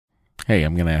Hey,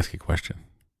 I'm going to ask you a question.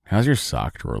 How's your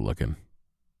sock drawer looking?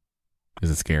 Is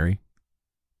it scary?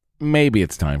 Maybe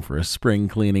it's time for a spring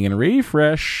cleaning and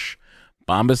refresh.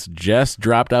 Bombas just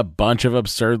dropped a bunch of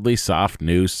absurdly soft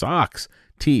new socks,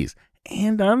 tees,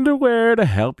 and underwear to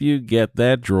help you get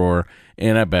that drawer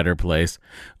in a better place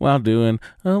while doing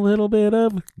a little bit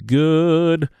of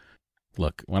good.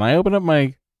 Look, when I open up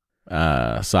my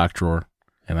sock drawer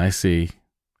and I see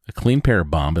a clean pair of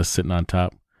Bombas sitting on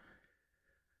top,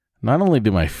 not only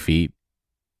do my feet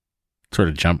sort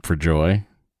of jump for joy,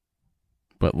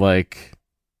 but like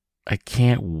I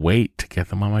can't wait to get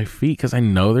them on my feet because I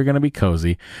know they're going to be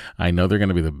cozy. I know they're going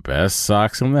to be the best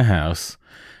socks in the house,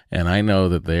 and I know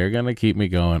that they're going to keep me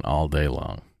going all day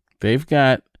long. They've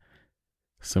got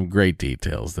some great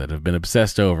details that have been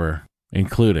obsessed over,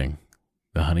 including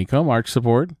the honeycomb arch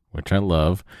support, which I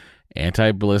love,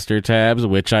 anti-blister tabs,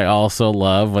 which I also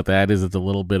love. What that is, it's a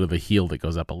little bit of the heel that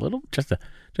goes up a little, just a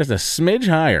smidge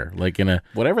higher, like in a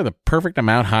whatever the perfect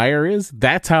amount higher is.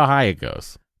 That's how high it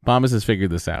goes. Bombas has figured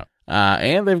this out.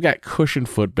 And they've got cushioned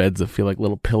footbeds that feel like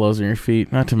little pillows on your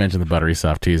feet, not to mention the buttery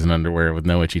soft tees and underwear with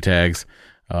no itchy tags.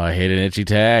 Oh, I hate an itchy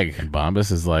tag. And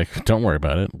Bombas is like, don't worry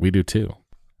about it. We do too.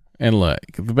 And look,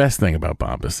 the best thing about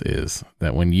Bombas is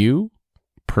that when you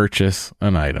purchase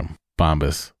an item,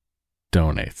 Bombas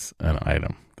donates an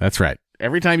item. That's right.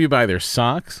 Every time you buy their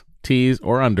socks, tees,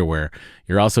 or underwear,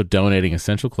 you're also donating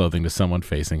essential clothing to someone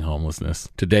facing homelessness.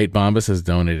 To date, Bombas has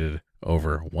donated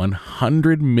over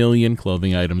 100 million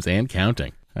clothing items and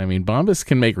counting. I mean, Bombas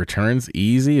can make returns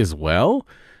easy as well.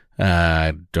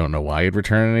 I don't know why you'd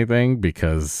return anything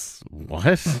because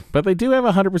what? But they do have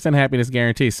a 100% happiness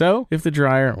guarantee. So if the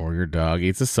dryer or your dog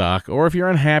eats a sock, or if you're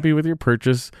unhappy with your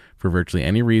purchase for virtually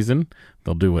any reason,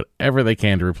 they'll do whatever they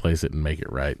can to replace it and make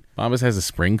it right. Bombas has a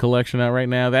spring collection out right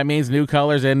now. That means new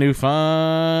colors and new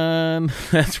fun.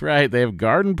 That's right. They have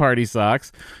garden party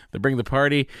socks that bring the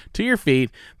party to your feet.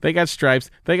 They got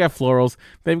stripes. They got florals.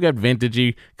 They've got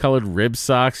vintagey colored rib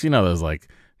socks. You know, those like,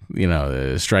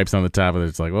 stripes on the top of it.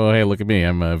 It's like, oh, hey, look at me.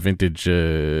 I'm a vintage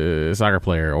soccer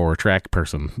player or track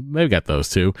person. They've got those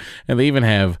too. And they even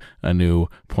have a new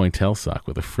pointelle sock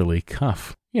with a frilly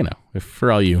cuff. You know, if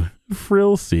for all you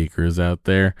frill seekers out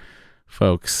there,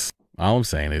 folks, all I'm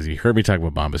saying is you heard me talk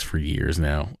about Bombas for years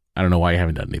now. I don't know why you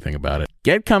haven't done anything about it.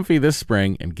 Get comfy this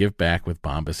spring and give back with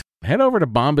Bombas. Head over to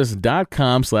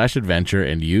bombas.com/adventure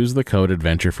and use the code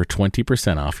adventure for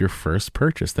 20% off your first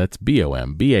purchase. That's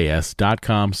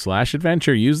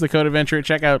bombas.com/adventure. Use the code adventure at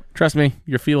checkout. Trust me,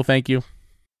 your feet will thank you.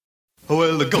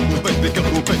 Well, go baby, go baby,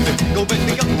 go baby, go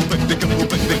baby, go baby, go baby,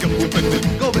 go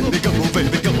baby, go baby, go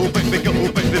baby, go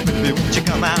baby, won't you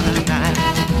come out tonight?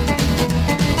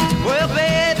 Well,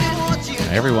 baby, won't you?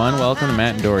 Hi everyone, welcome to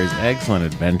Matt and Dory's Excellent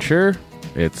Adventure.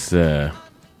 It's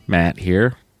Matt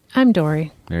here. I'm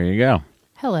Dory. There you go.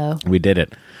 Hello. We did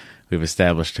it. We've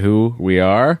established who we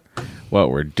are,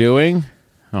 what we're doing.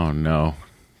 Oh no.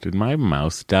 Did my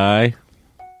mouse die?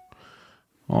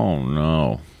 Oh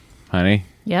no. Honey?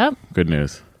 Yep. Good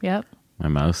news. Yep. My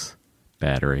mouse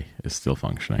battery is still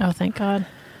functioning. Oh, thank God.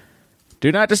 Do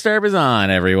not disturb is on,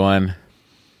 everyone.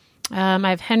 I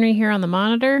have Henry here on the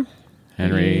monitor.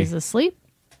 Henry. He's asleep.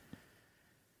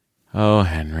 Oh,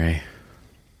 Henry.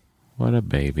 What a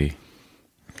baby.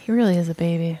 He really is a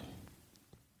baby.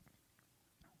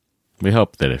 We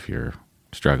hope that if you're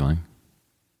struggling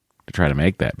to try to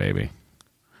make that baby,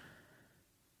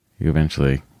 you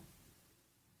eventually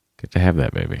get to have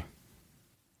that baby.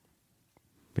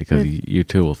 Because you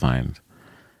too will find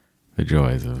the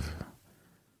joys of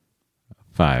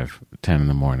 5:10 in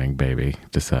the morning baby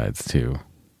decides to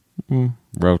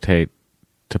rotate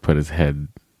to put his head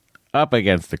up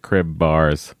against the crib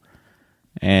bars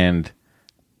and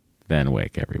then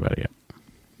wake everybody up.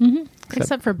 Mm-hmm.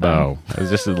 Except for Bo. I was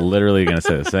just literally going to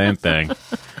say the same thing.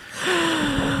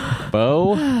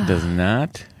 Bo does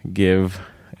not give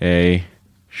a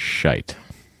shite.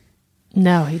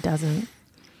 No, he doesn't.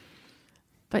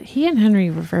 But he and Henry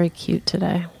were very cute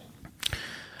today.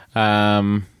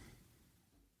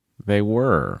 They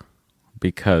were,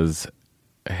 because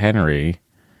Henry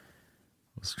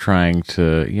was trying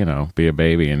to, be a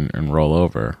baby and roll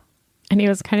over. And he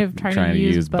was kind of trying to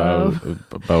use Bo.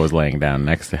 Bo was laying down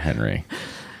next to Henry.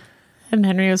 And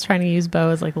Henry was trying to use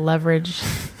Bo as like leverage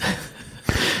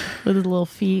with his little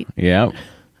feet. Yep.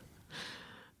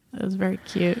 It was very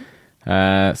cute.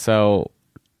 So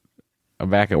I'm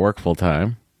back at work full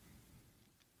time.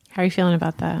 How are you feeling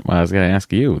about that? Well, I was going to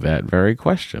ask you that very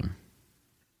question.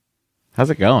 How's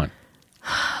it going?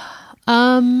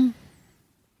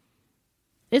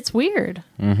 It's weird.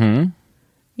 Mm-hmm.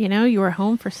 You were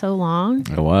home for so long.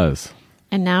 It was.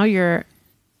 And now you're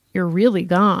you're really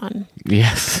gone.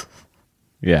 Yes.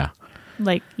 Yeah.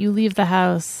 Like, you leave the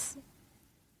house.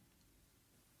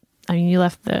 I mean, you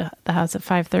left the house at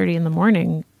 5:30 in the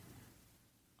morning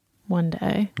one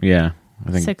day. Yeah.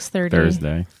 I think 6:30.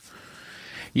 Thursday.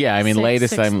 Yeah, I mean,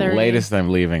 6:30. latest I'm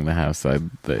leaving the house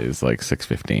is like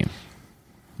 6:15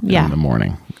 Yeah. in the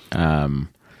morning.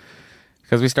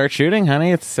 Because we start shooting,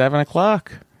 honey, it's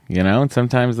 7:00. You know, and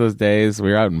sometimes those days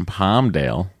we were out in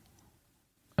Palmdale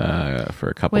for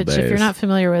a couple Which, days. if you're not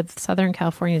familiar with Southern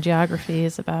California geography,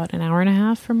 is about an hour and a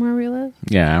half from where we live.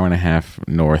 Yeah, hour and a half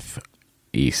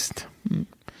northeast.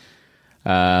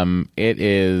 It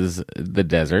is the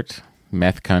desert,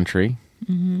 meth country.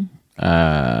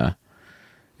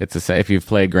 If you've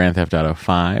played Grand Theft Auto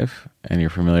 5 and you're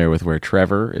familiar with where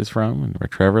Trevor is from and where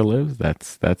Trevor lives,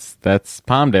 that's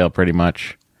Palmdale pretty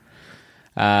much.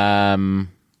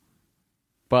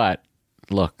 But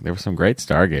look, there was some great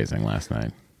stargazing last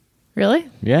night. Really?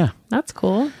 Yeah. That's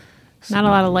cool. Not a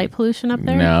lot of light pollution up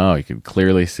there? No, you could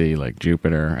clearly see like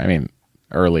Jupiter. I mean,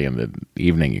 early in the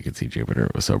evening you could see Jupiter.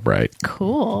 It was so bright.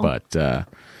 Cool. But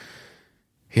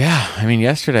yeah, I mean,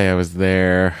 yesterday I was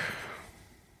there.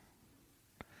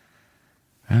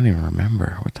 I don't even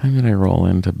remember. What time did I roll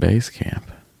into base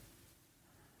camp?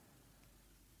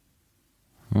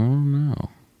 Oh, no.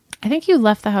 I think you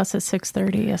left the house at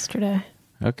 6:30 yesterday.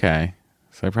 Okay.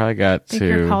 So I probably got I think to...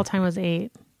 your call time was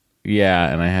 8. Yeah,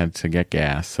 and I had to get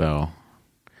gas, so...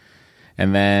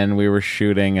 And then we were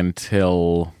shooting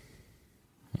until...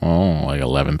 like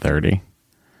 11:30.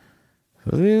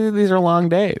 So these are long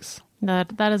days.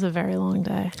 That is a very long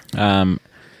day.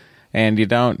 And you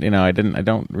don't, I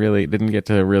didn't get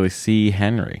to really see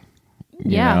Henry.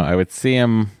 Yeah. I would see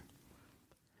him.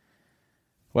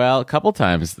 Well, a couple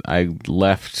times I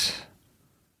left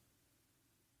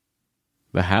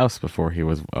the house before he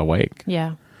was awake.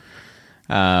 Yeah.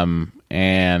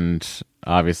 And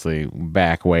obviously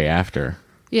back way after.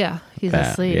 Yeah. He's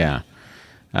that. asleep. Yeah.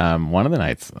 One of the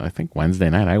nights, I think Wednesday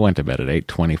night, I went to bed at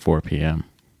 8:24 p.m.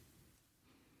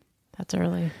 That's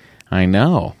early. I I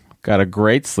know. Got a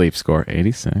great sleep score,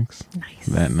 86. Nice.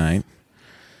 That night.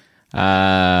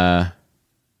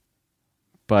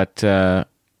 But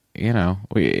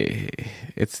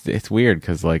it's weird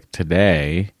because like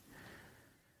today,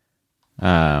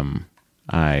 I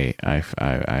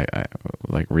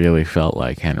like really felt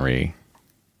like Henry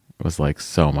was like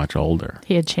so much older.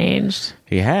 He had changed.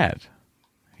 He had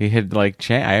like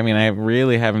changed. I mean, I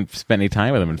really haven't spent any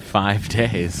time with him in 5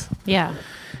 days. Yeah.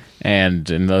 And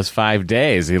in those 5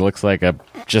 days, he looks like I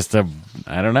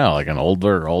don't know, like an old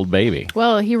baby.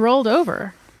 Well, he rolled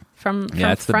over from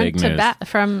that's the front big to news. back.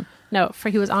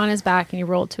 He was on his back and he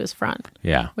rolled to his front,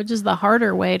 Yeah. which is the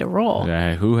harder way to roll.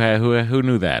 Who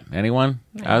knew that? Anyone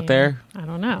out there? I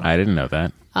don't know. I didn't know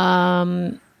that.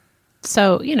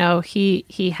 So,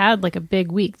 he had like a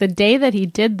big week. The day that he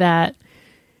did that,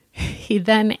 he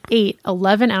then ate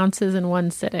 11 ounces in one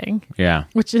sitting, Yeah.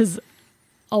 which is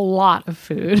a lot of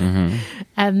food. Mm-hmm.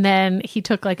 And then he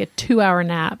took like a 2-hour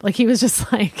nap. Like he was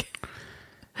just like,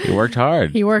 He worked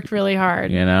hard. he worked really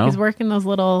hard. He's working those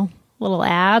little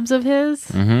abs of his.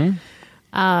 Mm-hmm.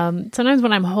 Sometimes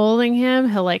when I'm holding him,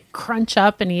 he'll like crunch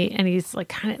up and he's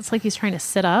like it's like he's trying to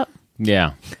sit up.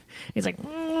 Yeah. He's like,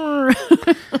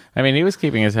 I mean, he was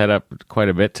keeping his head up quite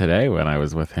a bit today when I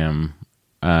was with him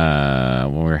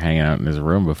when we were hanging out in his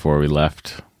room before we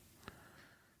left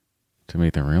to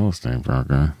meet the real estate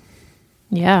broker.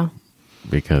 yeah.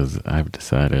 Because I've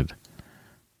decided,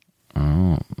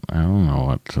 I don't know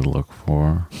what to look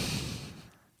for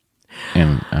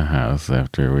in a house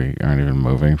after we aren't even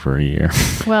moving for a year.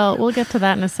 Well, we'll get to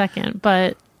that in a second,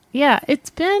 but yeah, it's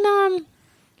been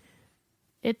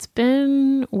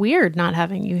weird not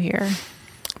having you here.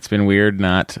 It's been weird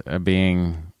not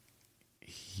being...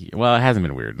 Well, it hasn't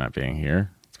been weird not being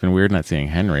here. It's been weird not seeing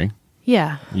Henry.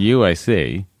 Yeah. You, I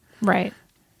see. Right.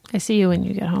 I see you when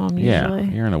you get home Yeah,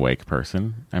 usually. you're an awake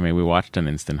person. I mean, we watched an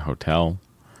instant hotel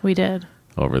We did.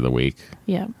 over the week.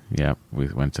 Yeah. Yep, we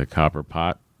went to Copper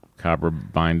Pot, Copper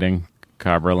Binding,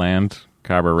 Copper Land,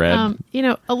 Copper Red.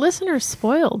 A listener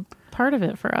spoiled part of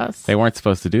it for us. They weren't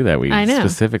supposed to do that. We I know.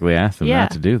 specifically asked them Yeah.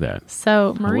 not to do that.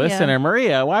 So Maria, Listener,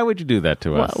 Maria, why would you do that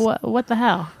to us? what the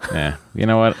hell? Yeah, you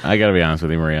know what? I got to be honest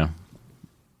with you, Maria.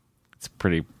 It's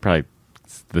probably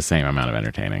the same amount of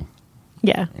entertaining.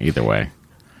 Yeah. Either way.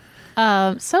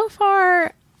 So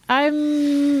far,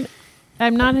 I'm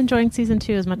not enjoying season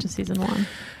 2 as much as season 1.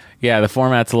 Yeah, the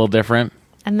format's a little different.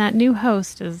 And that new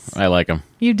host is. I like him.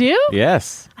 You do?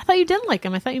 Yes. I thought you didn't like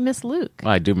him. I thought you missed Luke.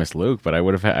 Well, I do miss Luke, but I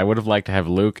would have liked to have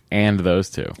Luke and those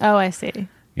two. Oh, I see.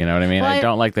 You know what I mean? Well, I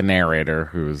don't like the narrator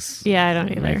who's Yeah, I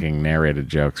don't either. making narrated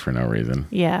jokes for no reason.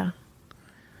 Yeah.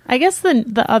 I guess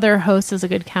the other host is a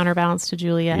good counterbalance to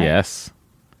Juliet. Yes.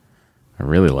 I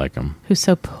really like him. Who's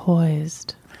so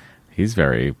poised He's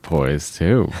very poised,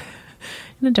 too.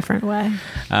 in a different way.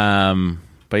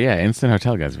 But yeah, Instant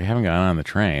Hotel, guys, if you haven't gotten on the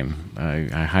train,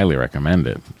 I highly recommend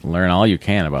it. Learn all you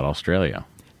can about Australia.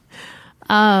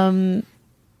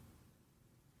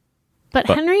 But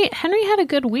Henry had a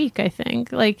good week, I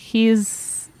think. Like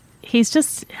he's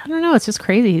just, I don't know, it's just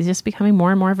crazy. He's just becoming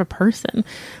more and more of a person.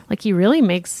 Like he really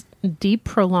makes deep,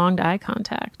 prolonged eye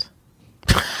contact.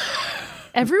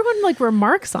 Everyone like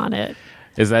remarks on it.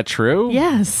 Is that true?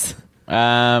 Yes.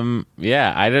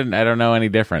 Yeah, I don't know any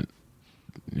different.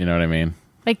 You know what I mean?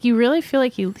 Like you really feel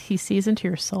like he sees into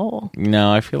your soul.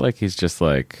 No, I feel like he's just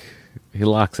like, he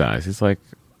locks eyes. He's like,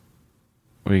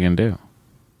 what are you going to do?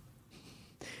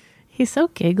 He's so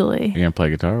giggly. You going to play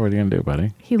guitar? What are you going to do,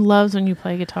 buddy? He loves when you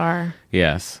play guitar.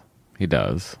 Yes, he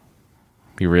does.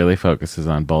 He really focuses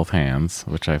on both hands,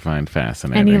 which I find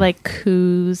fascinating. And he like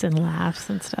coos and laughs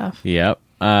and stuff. Yep.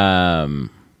 But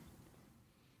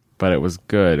it was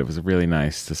good. It was really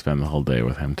nice to spend the whole day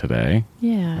with him today.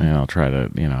 Yeah. And I'll try to,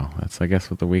 that's I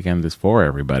guess what the weekend is for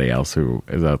everybody else who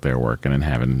is out there working and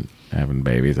having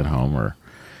babies at home or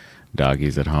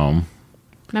doggies at home.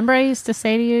 Remember I used to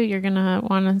say to you, you're going to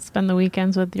want to spend the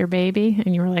weekends with your baby?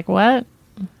 And you were like, what?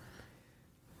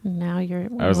 Now you're...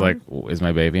 I was like, is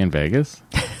my baby in Vegas?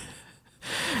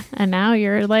 And now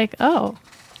you're like, oh,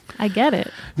 I get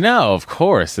it. No, of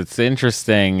course. It's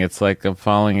interesting. It's like I'm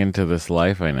falling into this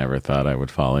life I never thought I would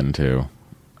fall into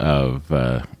of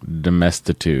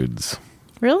domesticitudes.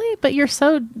 Really? But you're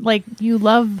so, like, you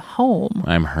love home.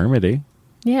 I'm hermity.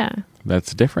 Yeah.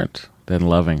 That's different than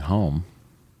loving home.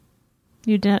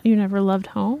 You never loved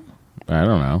home? I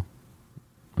don't know.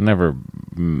 I never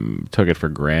took it for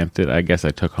granted. I guess I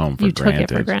took home for granted. You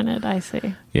took it for granted, I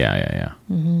see. Yeah.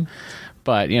 Mm-hmm.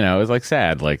 But, it was like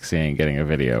sad, like getting a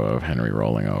video of Henry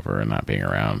rolling over and not being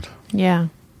around. Yeah.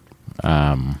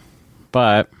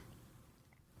 But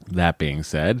that being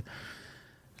said,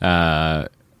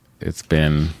 it's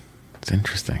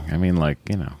interesting. I mean, like,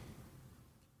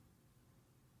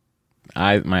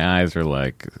 my eyes are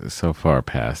like so far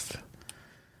past.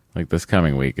 Like this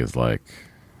coming week is like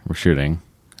we're shooting,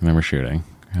 and then we're shooting,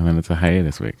 and then it's a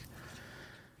hiatus week.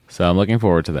 So I'm looking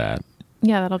forward to that.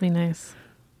 Yeah, that'll be nice.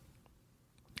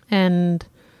 And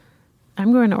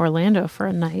I'm going to Orlando for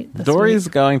a night this Dory's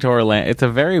week. going to Orlando. It's a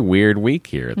very weird week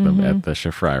here at the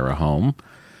Shafrira home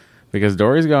because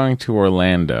Dory's going to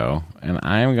Orlando, and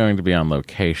I'm going to be on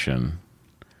location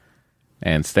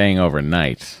and staying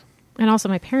overnight. And also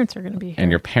my parents are going to be here. And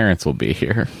your parents will be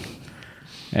here.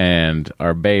 And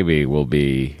our baby will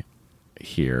be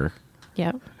here.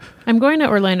 Yeah. I'm going to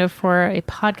Orlando for a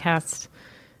podcast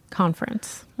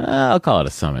conference. I'll call it a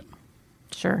summit.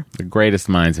 Sure. The greatest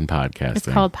minds in podcasting. It's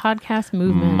called Podcast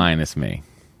Movement. Minus me.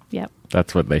 Yep.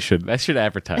 That's what they should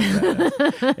advertise that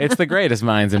as. It's the greatest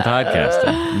minds in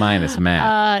podcasting. Minus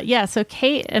Matt. Yeah. So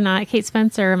Kate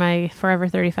Spencer, my Forever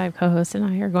 35 co-host, and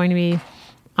I are going to be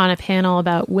on a panel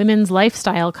about women's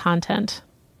lifestyle content.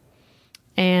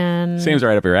 And Seems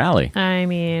right up your alley. I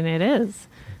mean, it is.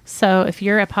 So if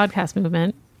you're at Podcast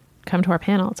Movement, come to our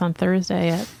panel. It's on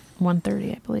Thursday at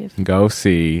 1:30, I believe. Go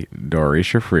see Dory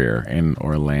Shafrir in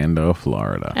Orlando,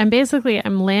 Florida. And basically,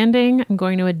 I'm landing. I'm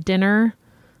going to a dinner,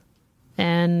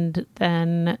 and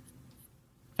then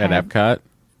At Epcot?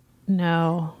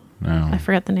 No, No. I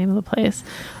forget the name of the place.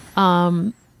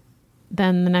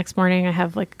 Then the next morning, I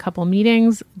have like a couple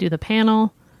meetings, do the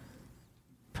panel,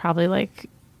 probably like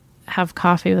have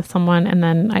coffee with someone, and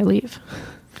then I leave.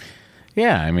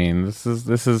 Yeah, I mean, this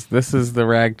is the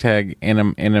ragtag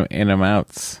in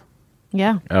outs.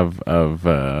 Yeah. Of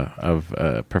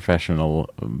professional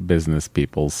business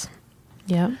peoples.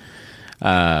 Yeah.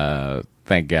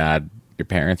 Thank God your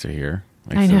parents are here.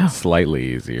 I know. It's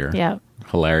slightly easier. Yeah.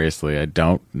 Hilariously, I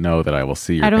don't know that I will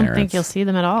see your I don't parents. think you'll see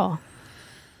them at all.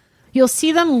 You'll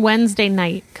see them Wednesday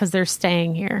night because they're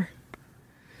staying here.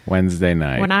 Wednesday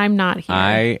night. When I'm not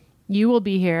here. You will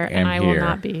be here, and am I will here.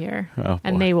 not be here. Oh,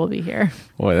 and boy. they will be here.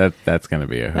 Boy, that's going to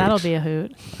be a hoot. That'll be a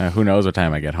hoot. Who knows what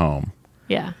time I get home?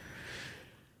 Yeah.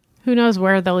 Who knows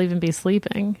where they'll even be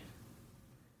sleeping?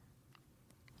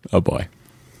 Oh, boy.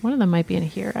 One of them might be in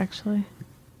here, actually.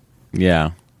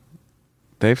 Yeah.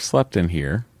 They've slept in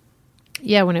here.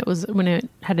 Yeah, when it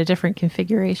had a different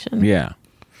configuration. Yeah.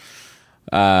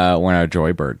 When our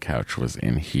Joybird couch was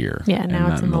in here. Yeah, now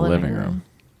and it's not in the living room.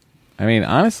 I mean,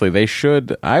 honestly, they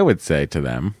should, I would say to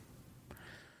them,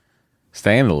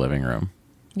 stay in the living room.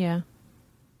 Yeah.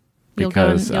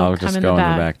 because you'll I'll come just in go the in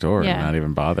the back. back door Yeah. and not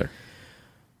even bother.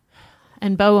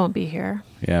 And Bo won't be here.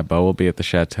 Yeah, Bo will be at the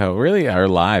chateau. Really, our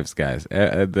lives, guys.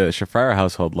 The Shafara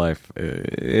household life,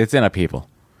 it's in a people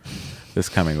this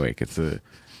coming week. It's a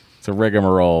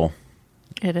rigmarole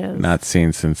It is. not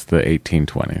seen since the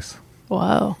 1820s.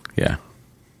 Whoa. Yeah.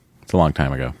 It's a long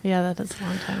time ago. Yeah, that is a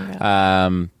long time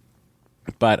ago.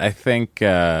 But I think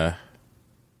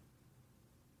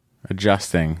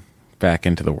adjusting back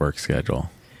into the work schedule.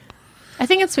 I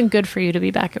think it's been good for you to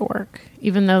be back at work,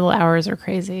 even though the hours are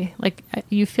crazy. Like,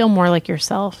 you feel more like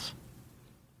yourself.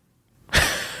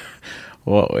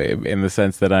 Well, in the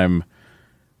sense that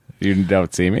you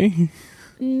don't see me?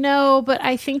 No, but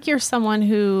I think you're someone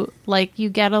who, like, you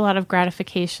get a lot of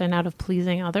gratification out of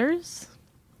pleasing others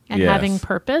and Yes. having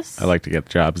purpose. I like to get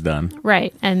jobs done.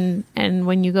 Right. And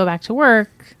when you go back to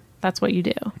work, that's what you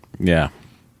do. Yeah.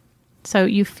 So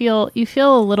you feel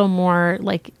a little more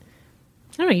like,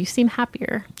 I don't know, you seem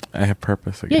happier. I have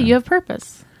purpose Yeah, again. you have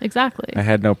purpose. Exactly. I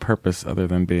had no purpose other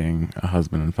than being a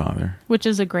husband and father. Which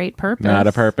is a great purpose. Not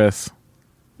a purpose.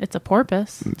 It's a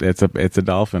porpoise. It's a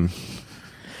dolphin.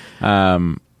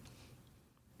 But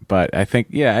I think,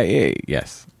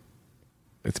 yes,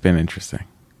 it's been interesting.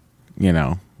 You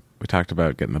know, we talked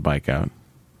about getting the bike out.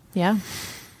 Yeah.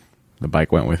 The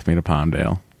bike went with me to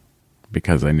Palmdale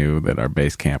because I knew that our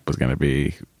base camp was going to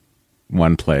be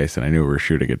one place, and I knew we were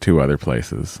shooting at two other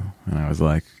places. And I was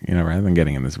like, rather than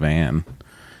getting in this van,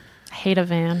 I hate a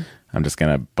van. I'm just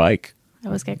going to bike I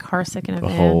always get car sick in a the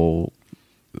van. whole.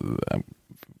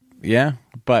 Yeah.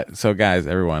 But so, guys,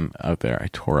 everyone out there, I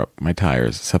tore up my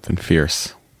tires, something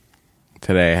fierce.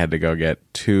 Today I had to go get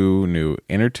 2 new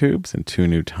inner tubes and 2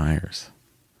 new tires.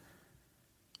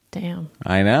 Damn.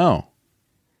 I know.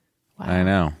 Wow. I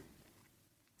know.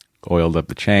 Oiled up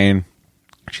the chain.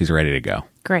 She's ready to go.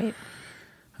 Great.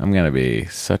 I'm going to be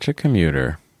such a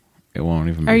commuter. It won't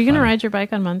even be Are you going to funny. ride your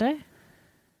bike on Monday?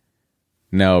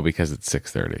 No, because it's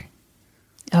 6:30.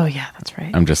 Oh, yeah, that's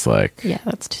right. I'm just like, Yeah,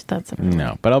 that's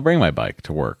no. But I'll bring my bike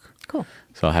to work. cool.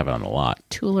 So I'll have it on the lot.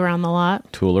 Tool around the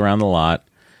lot. Tool around the lot.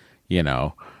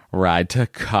 Ride to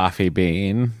Coffee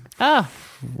Bean, Oh,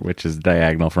 which is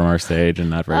diagonal from our stage and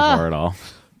not very far at all.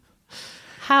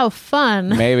 how fun.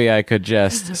 Maybe I could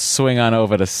just swing on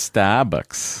over to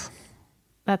Starbucks.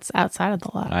 That's outside of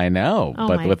the lot. I know, Oh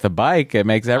but my- with the bike, it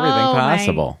makes everything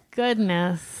possible. My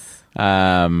goodness.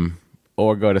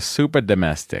 Or go to Super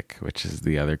Domestic, which is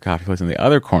the other coffee place in the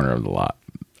other corner of the lot,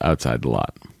 outside the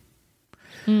lot.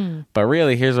 But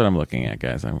really, here's what I'm looking at,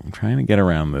 guys. I'm trying to get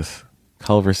around this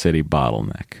Culver City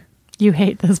bottleneck. You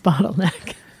hate this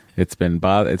bottleneck. It's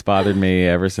bothered me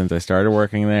ever since I started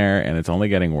working there, and it's only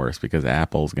getting worse because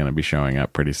Apple's going to be showing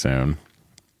up pretty soon.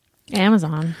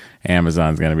 Amazon.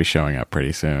 Amazon's going to be showing up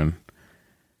pretty soon.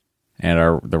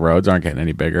 And the roads aren't getting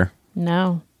any bigger.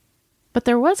 No. But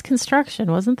there was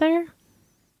construction, wasn't there?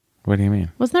 What do you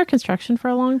mean? Wasn't there construction for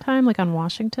a long time, like on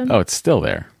Washington? Oh, it's still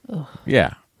there.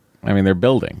 Yeah. I mean, they're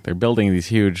building these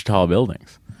huge, tall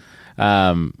buildings.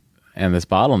 And this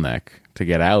bottleneck to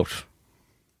get out,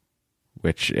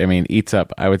 which, I mean, eats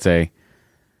up, I would say,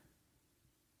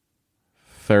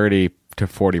 30 to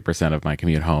 40% of my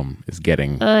commute home is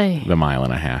getting Oy. the mile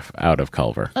and a half out of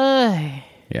Culver. Ugh.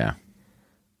 Yeah.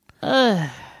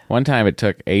 One time it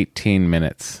took 18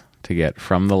 minutes to get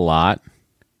from the lot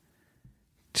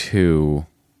to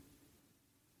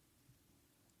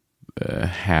the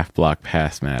half block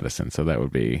past Madison. So that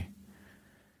would be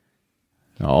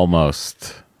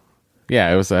almost,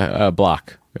 it was a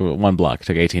block. It was 1 block. It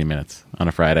took 18 minutes on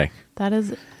a Friday. That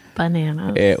is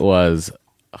bananas. It was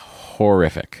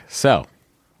horrific. So,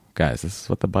 guys, this is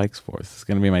what the bike's for. This is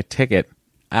going to be my ticket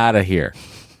out of here.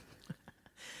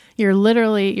 You're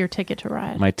literally your ticket to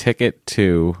ride. My ticket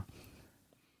to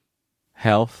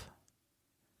health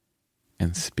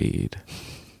and speed.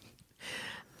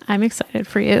 I'm excited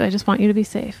for you. I just want you to be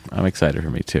safe. I'm excited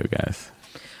for me too, guys.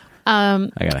 I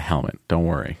got a helmet. Don't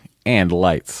worry. And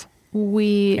lights.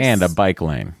 And a bike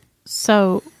lane.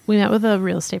 So we met with a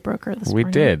real estate broker this We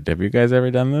morning. did. Have you guys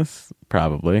ever done this?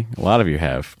 Probably. A lot of you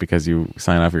have because you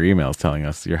sign off your emails telling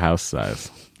us your house size.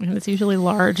 And it's usually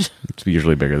large. It's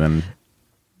usually bigger than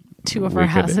Two of we our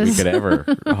could houses. ever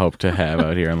hope to have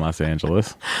out here in Los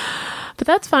Angeles. But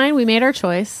that's fine. We made our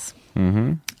choice.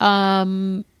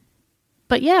 Mm-hmm.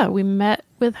 But yeah, we met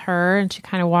with her and she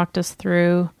kind of walked us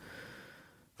through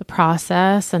the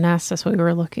process and asked us what we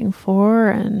were looking for.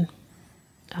 And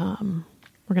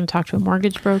we're going to talk to a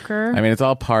mortgage broker. I mean, it's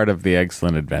all part of the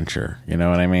excellent adventure. You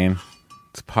know what I mean?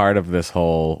 It's part of this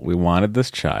whole, we wanted this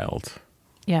child.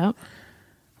 Yeah.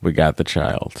 We got the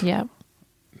child. Yeah.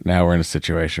 Now we're in a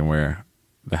situation where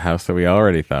the house that we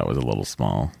already thought was a little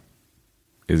small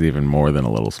is even more than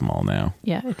a little small now.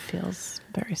 Yeah, it feels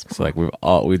very small. It's like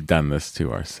we've done this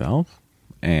to ourselves,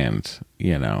 and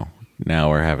now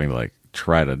we're having to like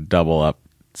try to double up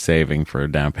saving for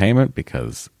a down payment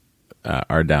because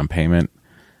our down payment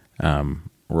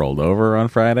rolled over on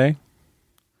Friday.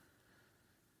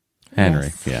 Henry,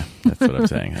 Yes. yeah, that's what I'm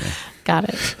saying, honey. Got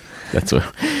it. That's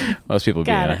what most people would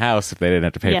be Got in a it. house if they didn't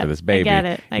have to pay Yep, for this I baby. get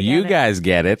it. I get You it. guys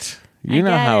get it. You I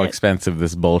know get how it. expensive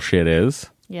this bullshit is.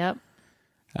 Yep.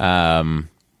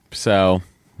 So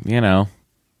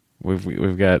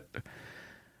we've got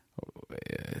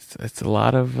it's a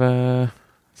lot of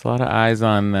eyes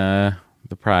on the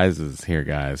prizes here,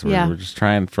 guys. We're just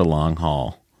trying for long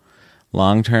haul,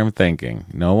 long term thinking.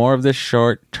 No more of this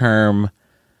short term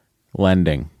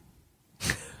lending.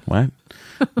 What?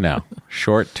 No,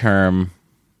 short term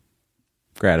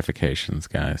gratifications,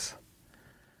 guys.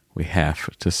 We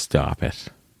have to stop it.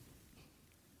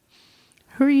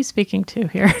 Who are you speaking to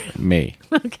here? Me.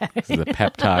 Okay. This is a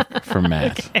pep talk for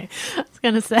Matt. Okay. I was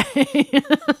going to say.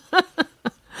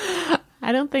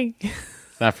 I don't think.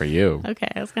 It's not for you. Okay.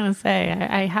 I was going to say.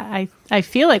 I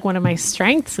feel like one of my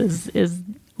strengths is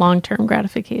long term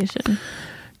gratification.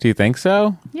 Do you think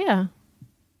so? Yeah.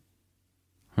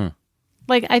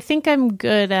 Like, I think I'm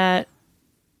good at,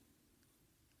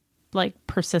 like,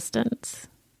 persistence.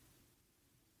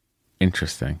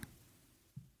 Interesting.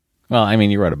 Well, I mean,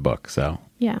 you wrote a book, so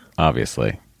Yeah.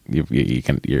 obviously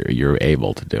you're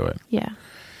able to do it. Yeah.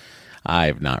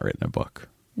 I've not written a book,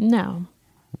 No.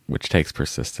 which takes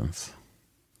persistence.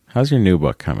 How's your new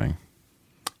book coming?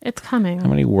 It's coming. How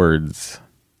many words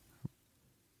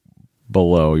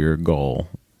below your goal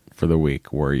for the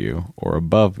week were you, or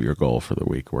above your goal for the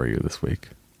week were you this week?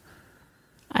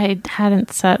 I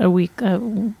hadn't set a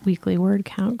weekly word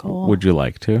count goal. Would you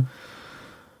like to?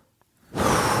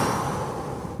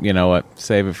 You know what?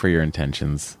 Save it for your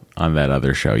intentions on that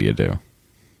other show you do.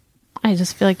 I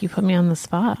just feel like you put me on the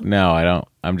spot. No, I don't.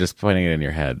 I'm just putting it in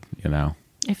your head,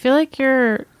 I feel like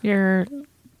you're I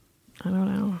don't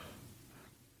know.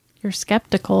 You're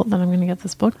skeptical that I'm going to get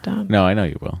this book done. No, I know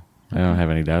you will. I don't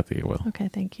have any doubt that you will. Okay,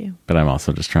 thank you. But I'm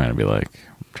also just trying to be like,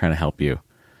 trying to help you.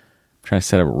 Trying to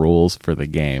set up rules for the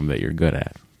game that you're good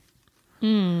at.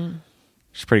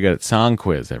 She's pretty good at song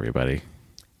quiz, everybody.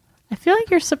 I feel like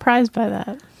you're surprised by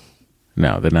that.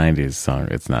 No, the 90s song,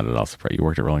 it's not at all surprising. You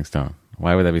worked at Rolling Stone.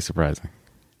 Why would that be surprising?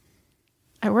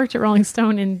 I worked at Rolling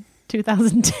Stone in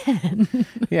 2010.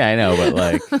 Yeah, I know, but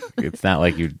like, it's not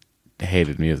like you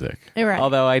hated music. Right.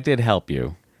 Although I did help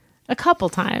you. A couple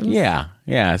times. Yeah.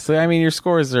 So, I mean, your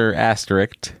scores are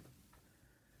asterisked.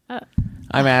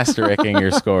 I'm astericking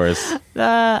your scores.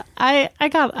 I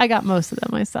got most of them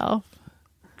myself.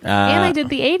 And I did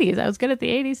the 80s. I was good at the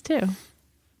 80s too.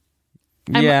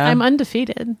 I'm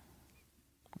undefeated.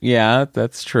 Yeah,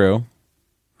 that's true.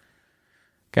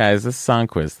 Guys, this song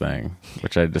quiz thing,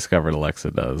 which I discovered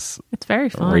Alexa does It's very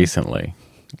fun. recently,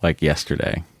 like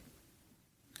yesterday,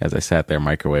 as I sat there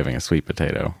microwaving a sweet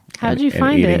potato. How'd you and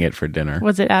find eating it? it for dinner.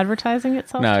 Was it advertising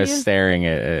itself No, to I was you? staring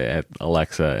at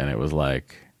Alexa, and it was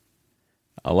like,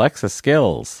 Alexa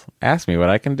skills. Ask me what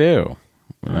I can do.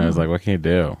 And I was like, what can you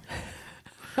do?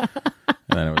 And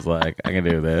then it was like, I can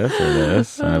do this or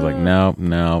this. And I was like, no.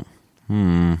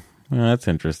 Well, that's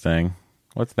interesting.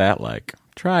 What's that like?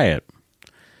 Try it.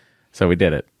 So we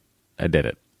did it. I did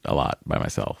it a lot by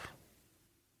myself.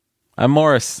 I'm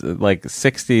more like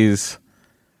 60s,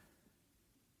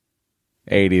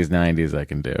 80s, 90s I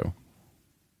can do.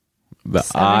 The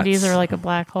 70s are like a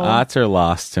black hole. aughts are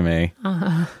lost to me.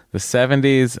 The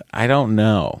 70s, I don't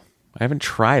know. I haven't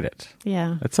tried it.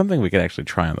 Yeah. That's something we could actually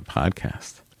try on the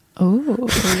podcast.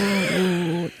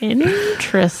 Oh,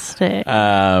 interesting.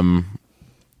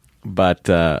 But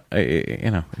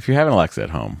if you have an Alexa at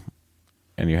home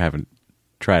and you haven't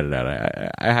tried it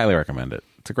out, I highly recommend it.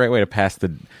 It's a great way to pass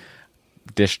the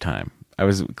dish time. I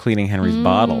was cleaning Henry's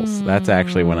bottles. That's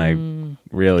actually when I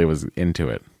really was into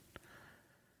it.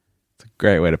 It's a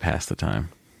great way to pass the time.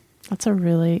 That's a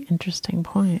really interesting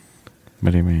point.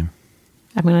 What do you mean?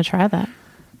 I'm going to try that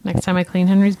next time I clean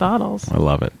Henry's bottles. I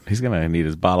love it. He's going to need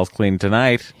his bottles cleaned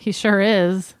tonight. He sure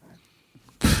is.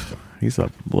 He's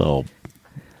a little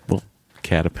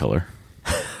caterpillar.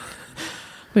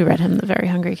 We read him The Very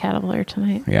Hungry Caterpillar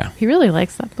tonight. Yeah. He really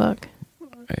likes that book.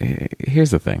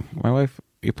 Here's the thing. My wife,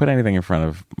 you put anything in front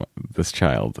of this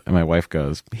child, and my wife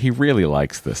goes, he really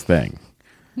likes this thing.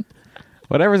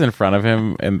 Whatever's in front of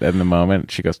him in the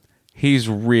moment, she goes, he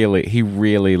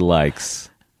really likes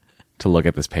to look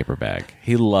at this paper bag.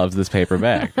 He loves this paper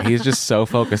bag. He's just so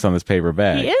focused on this paper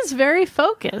bag. He is very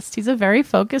focused. He's a very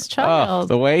focused Oh, child.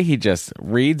 the way he just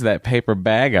reads that paper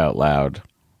bag out loud.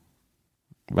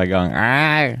 by going,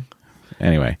 ah.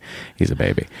 Anyway, he's a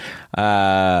baby.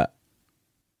 I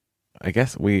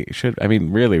guess we should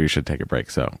take a break.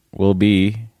 So we'll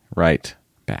be right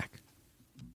back.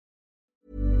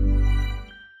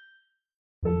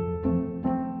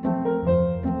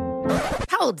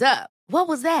 Hold up. What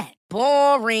was that?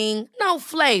 Boring. No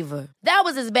flavor. That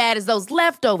was as bad as those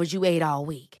leftovers you ate all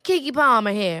week. Keke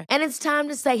Palmer here, and it's time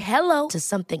to say hello to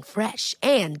something fresh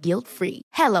and guilt-free.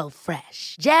 Hello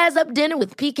Fresh. Jazz up dinner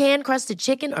with pecan-crusted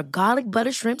chicken or garlic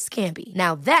butter shrimp scampi.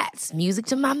 Now that's music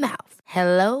to my mouth.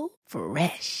 Hello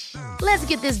Fresh. Let's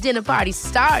get this dinner party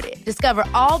started. Discover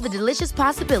all the delicious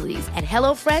possibilities at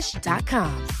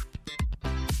hellofresh.com.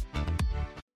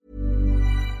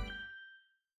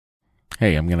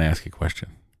 Hey, I'm going to ask you a question.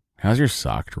 How's your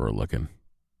sock drawer looking?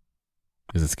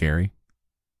 Is it scary?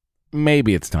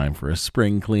 Maybe it's time for a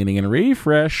spring cleaning and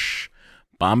refresh.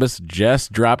 Bombas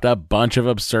just dropped a bunch of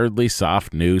absurdly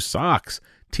soft new socks,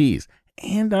 tees,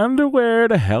 and underwear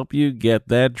to help you get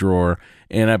that drawer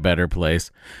in a better place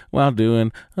while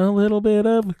doing a little bit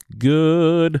of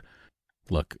good.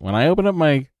 Look, when I open up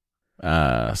my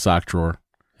sock drawer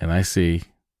and I see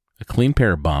a clean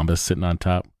pair of Bombas sitting on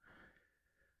top,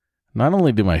 not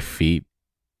only do my feet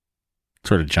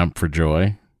sort of jump for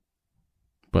joy,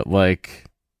 but like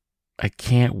I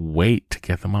can't wait to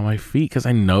get them on my feet because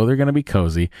I know they're going to be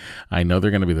cozy. I know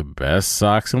they're going to be the best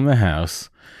socks in the house,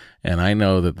 and I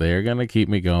know that they're going to keep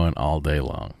me going all day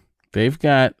long. They've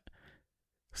got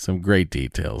some great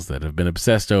details that have been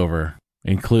obsessed over,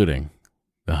 including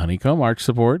the honeycomb arch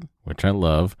support, which I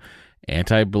love,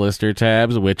 anti-blister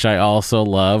tabs, which I also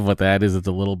love. What that is, it's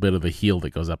a little bit of the heel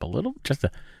that goes up a little, just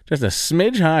a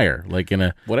smidge higher, like in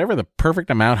a whatever the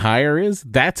perfect amount higher is.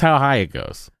 That's how high it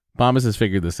goes. Bombas has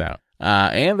figured this out.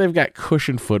 And they've got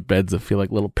cushioned footbeds that feel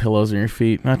like little pillows on your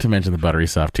feet, not to mention the buttery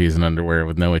soft tees and underwear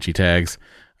with no itchy tags.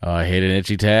 Oh, I hate an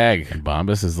itchy tag. And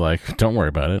Bombas is like, don't worry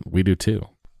about it. We do too.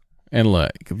 And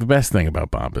look, the best thing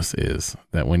about Bombas is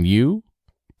that when you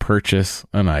purchase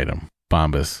an item,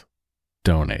 Bombas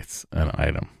donates an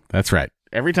item. That's right.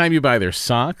 Every time you buy their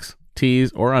socks,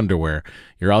 tees, or underwear,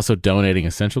 you're also donating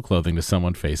essential clothing to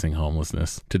someone facing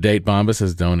homelessness. To date, Bombas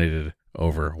has donated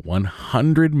over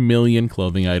 100 million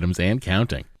clothing items and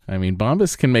counting. I mean,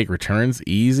 Bombas can make returns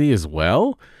easy as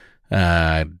well.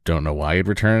 I don't know why you'd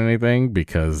return anything,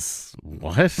 because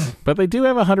what? But they do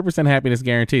have a 100% happiness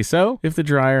guarantee. So if the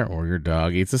dryer or your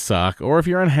dog eats a sock, or if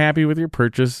you're unhappy with your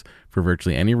purchase for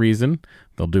virtually any reason,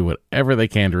 they'll do whatever they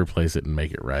can to replace it and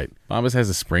make it right. Bombas has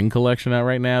a spring collection out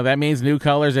right now. That means new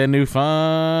colors and new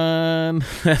fun.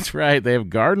 That's right. They have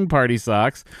garden party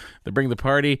socks that bring the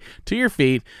party to your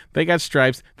feet. They got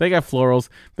stripes. They got florals.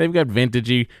 They've got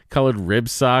vintagey colored rib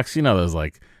socks. You know, those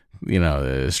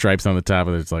stripes on the top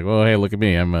of it. It's like, oh, hey, look at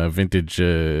me. I'm a vintage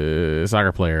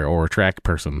soccer player or track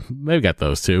person. They've got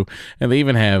those too. And they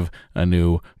even have a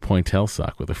new pointelle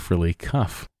sock with a frilly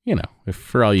cuff. You know,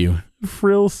 for all you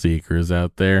frill seekers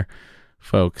out there,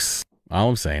 folks, all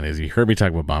I'm saying is you heard me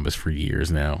talk about Bombas for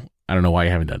years now. I don't know why you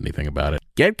haven't done anything about it.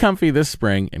 Get comfy this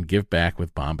spring and give back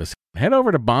with Bombas. Head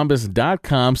over to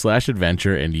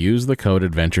bombas.com/adventure and use the code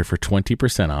adventure for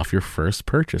 20% off your first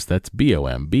purchase. That's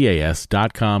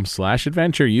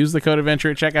bombas.com/adventure. Use the code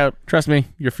adventure at checkout. Trust me,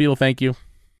 your feet will thank you.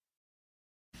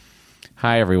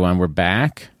 Hi, everyone. We're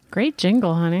back. Great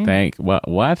jingle, honey.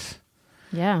 What?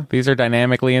 Yeah. These are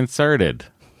dynamically inserted.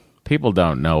 People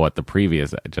don't know what the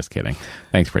previous... Just kidding.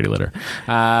 Thanks, Pretty Litter.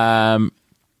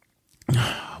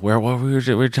 We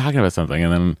were talking about something,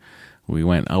 and then we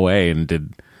went away and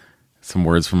did some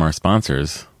words from our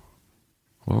sponsors.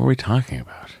 What were we talking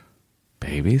about?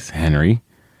 Babies, Henry,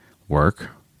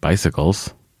 work,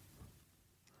 bicycles.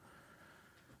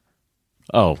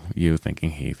 Oh, you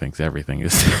thinking he thinks everything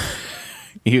is...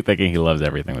 You thinking he loves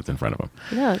everything that's in front of him.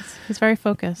 He does. He's very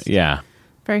focused. Yeah.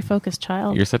 Very focused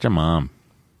child. You're such a mom.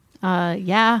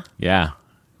 Yeah. Yeah.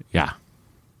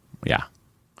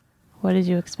 What did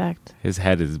you expect? His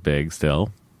head is big still.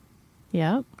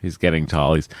 Yep. He's getting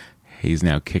tall. He's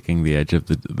now kicking the edge of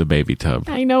the baby tub.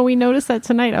 I know. We noticed that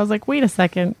tonight. I was like, wait a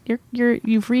second.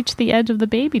 You've reached the edge of the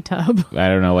baby tub. I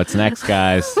don't know what's next,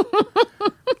 guys.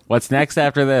 What's next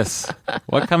after this?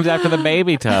 What comes after the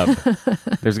baby tub?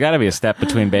 There's got to be a step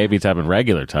between baby tub and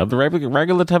regular tub. The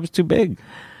regular tub is too big.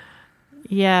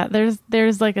 Yeah,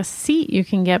 there's like a seat you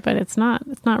can get, but it's not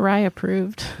Rye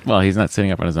approved. Well, he's not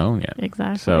sitting up on his own yet.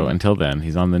 Exactly. So until then,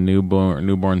 he's on the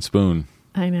newborn spoon.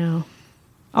 I know.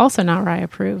 Also not Rye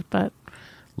approved, but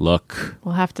look,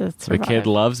 we'll have to survive. The kid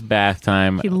loves bath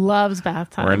time. He loves bath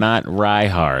time. We're not Rye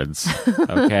hards,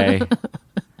 okay?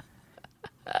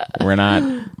 We're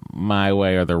not my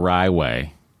way or the Rye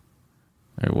way,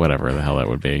 or whatever the hell that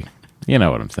would be. You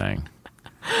know what I'm saying.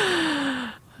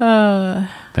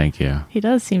 Thank you. He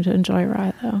does seem to enjoy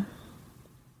Rye, though.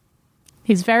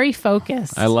 He's very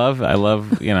focused. I love, I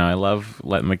love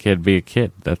letting the kid be a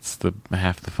kid. That's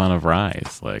half the fun of Rye.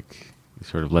 It's like you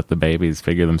sort of let the babies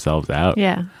figure themselves out.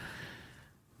 Yeah. You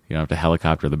don't have to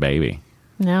helicopter the baby.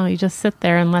 No, you just sit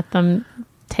there and let them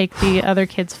take the other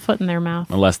kid's foot in their mouth.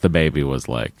 Unless the baby was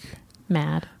like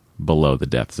Mad. below the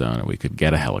death zone and we could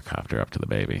get a helicopter up to the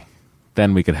baby.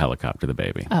 Then we could helicopter the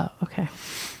baby. Oh, okay.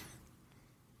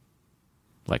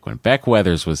 Like when Beck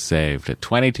Weathers was saved at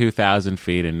 22,000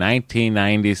 feet in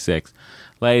 1996.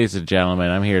 Ladies and gentlemen,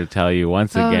 I'm here to tell you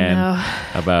once again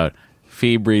about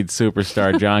Feebreed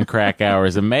superstar John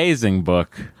Krakauer's amazing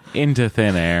book, Into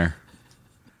Thin Air.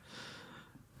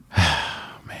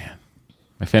 Oh, man.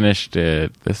 I finished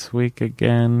it this week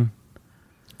again.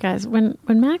 Guys, when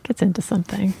Matt gets into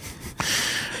something,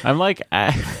 I'm like,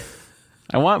 I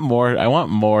want more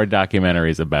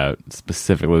documentaries about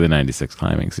specifically the 96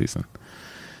 climbing season.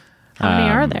 how many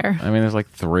are there? I mean, there's like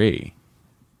 3,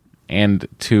 and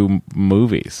 2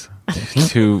 movies,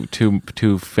 two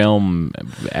film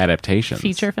adaptations.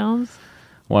 Feature films?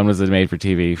 One was a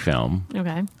made-for-TV film,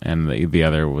 Okay. and the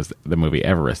other was the movie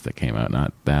Everest that came out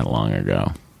not that long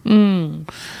ago.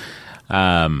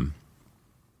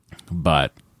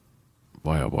 But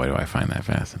boy, oh boy, do I find that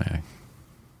fascinating.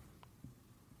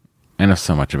 I know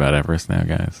so much about Everest now,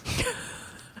 guys.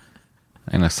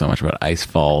 I know so much about ice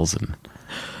falls and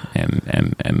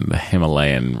the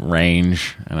Himalayan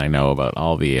range, and I know about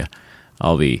all the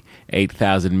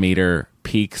 8,000 meter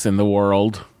peaks in the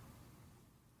world.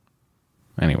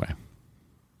 Anyway,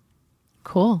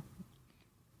 Cool.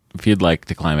 if you'd like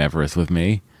to climb Everest with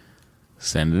me,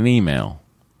 send an email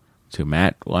to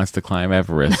Matt wants to climb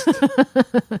Everest,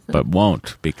 but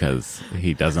won't because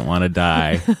he doesn't want to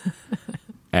die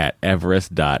at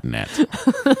everest.net.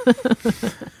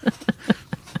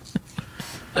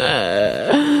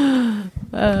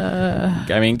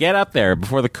 I mean, get up there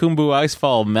before the Khumbu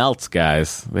icefall melts,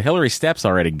 guys. The Hillary Step's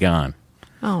already gone.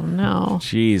 Oh, no.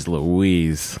 Jeez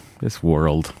Louise. This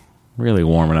world really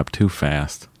warming up too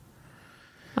fast.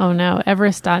 Oh, no.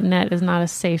 Everest.net is not a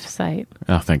safe site.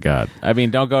 Oh, thank God. I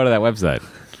mean, don't go to that website.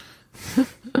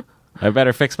 I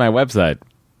better fix my website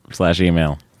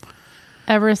 /email.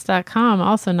 Everest.com,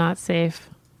 also not safe.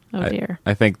 Oh, dear.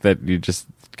 I think that you just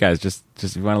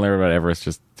if you want to learn about Everest,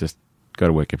 just go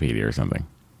to Wikipedia or something.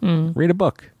 Read a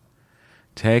book.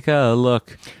 Take a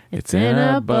look. It's in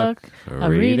a book. A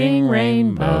reading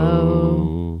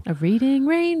rainbow. A reading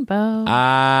rainbow.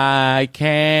 I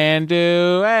can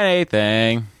do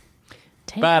anything.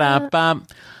 Take Ba-dum-bum.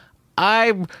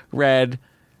 I read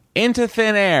Into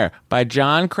Thin Air by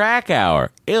John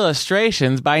Krakauer.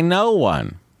 Illustrations by no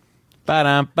one.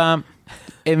 Ba-dum-bum.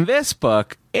 In this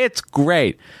book, it's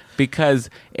great because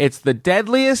it's the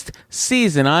deadliest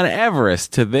season on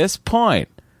Everest to this point.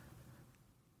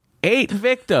 8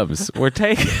 victims were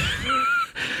taken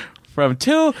from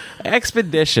 2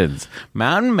 expeditions,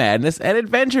 Mountain Madness and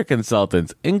Adventure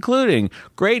Consultants, including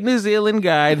Great New Zealand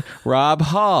guide Rob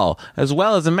Hall, as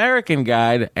well as American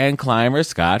guide and climber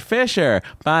Scott Fisher.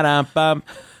 Ba-dum-bum.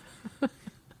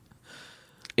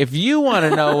 If you want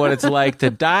to know what it's like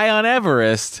to die on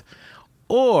Everest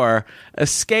or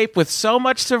escape with so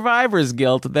much survivor's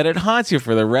guilt that it haunts you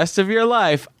for the rest of your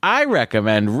life, I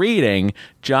recommend reading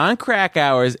John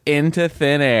Krakauer's Into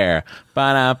Thin Air.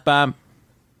 Ba-dum-bum.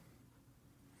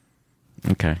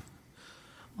 Okay.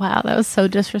 Wow, that was so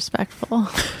disrespectful.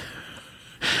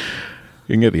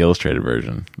 You can get the illustrated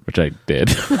version, which I did.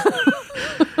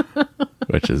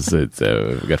 Which is,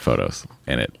 we've got photos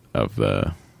in it of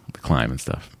the climb and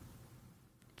stuff.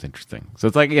 It's interesting. So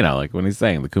it's like, like when he's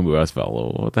saying the Khumbu icefall,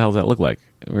 well, what the hell does that look like?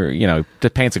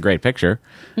 It paints a great picture.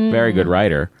 Very good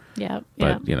writer. Yep.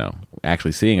 But,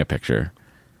 actually seeing a picture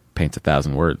paints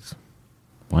 1,000 words.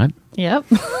 What? Yep.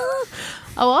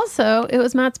 Oh, also, it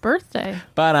was Matt's birthday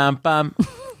Ba-dum-bum.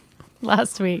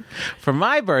 last week. For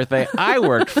my birthday, I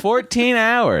worked 14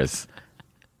 hours.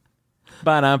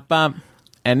 Ba-dum-bum.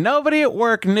 And nobody at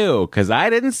work knew because I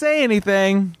didn't say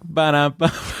anything.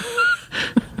 Ba-dum-bum.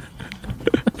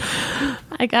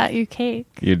 I got you cake.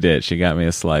 You did. She got me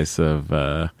a slice of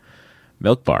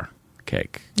Milk Bar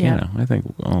cake. Yeah. I think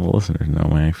all the listeners know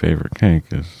my favorite cake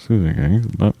is Susie cake.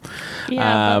 But,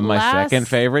 Yeah, but my second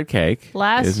favorite cake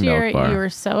last is year, Milk Bar. you were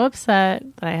so upset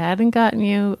that I hadn't gotten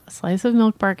you a slice of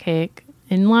Milk Bar cake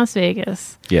in Las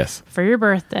Vegas Yes. for your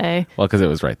birthday Well, because it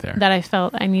was right there. that I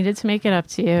felt I needed to make it up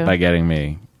to you. By getting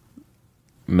me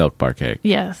Milk Bar cake.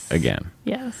 Yes. Again.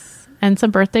 Yes. And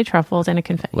some birthday truffles and a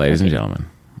confetti. Ladies and cookie. gentlemen,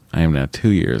 I am now 2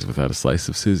 years without a slice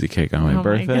of Susie cake on my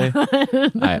birthday.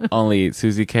 I only eat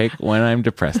Susie cake when I'm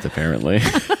depressed, apparently.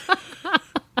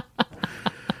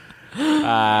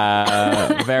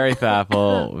 Very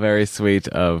thoughtful, very sweet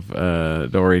of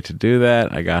Dory to do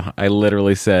that. I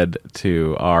literally said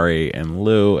to Ari and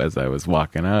Lou as I was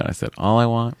walking out, I said, all I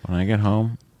want when I get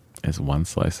home is one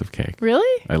slice of cake.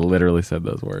 Really? I literally said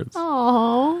those words.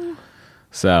 Oh.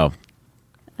 So.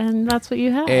 And that's what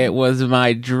you had. It was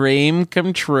my dream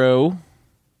come true.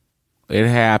 It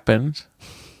happened.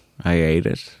 I ate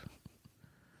it.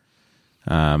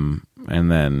 And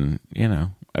then,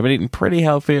 I've been eating pretty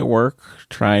healthy at work,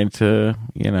 trying to,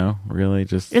 really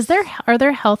just... Are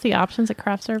there healthy options at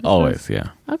craft services? Always, yeah.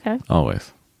 Okay.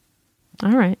 Always.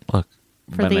 All right. Look.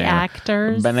 For the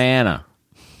actors. Banana.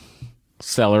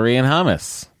 Celery and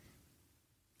hummus.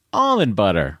 Almond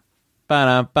butter.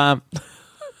 Ba-dum-bum.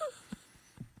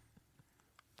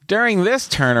 During this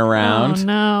turnaround,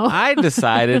 I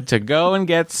decided to go and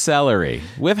get celery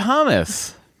with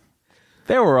hummus.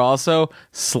 There were also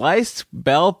sliced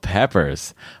bell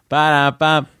peppers.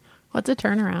 Ba-da-ba. What's a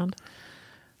turnaround?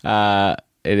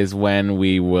 It is when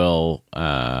we will.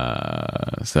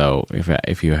 So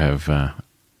if you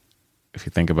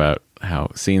think about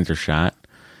how scenes are shot,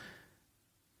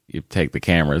 you take the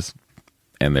cameras,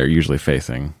 and they're usually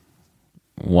facing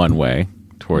one way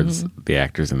towards the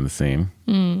actors in the scene,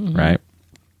 right?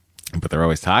 But they're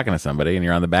always talking to somebody, and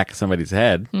you're on the back of somebody's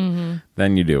head.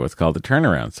 Then you do what's called a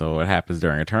turnaround. So what happens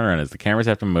during a turnaround is the cameras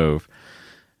have to move.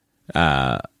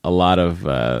 A lot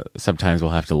of sometimes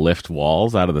we'll have to lift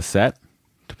walls out of the set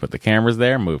to put the cameras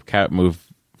there, move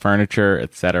furniture,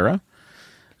 etc.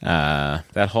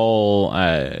 That whole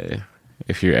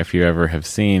if you ever have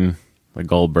seen the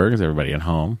Goldbergs, everybody at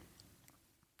home.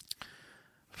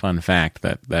 Fun fact,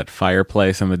 that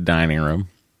fireplace in the dining room,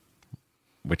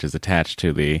 which is attached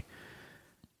to the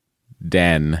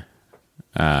den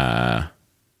TV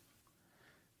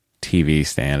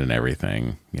stand and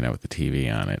everything, with the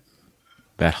TV on it,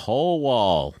 that whole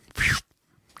wall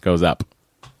goes up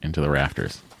into the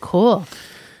rafters. Cool.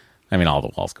 I mean, all the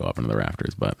walls go up into the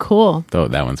rafters, but cool. Though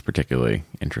that one's particularly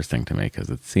interesting to me because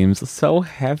it seems so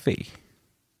heavy.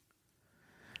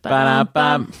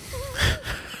 Ba-da-bum.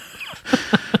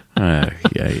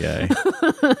 Yeah.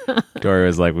 Dory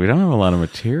was like, we don't have a lot of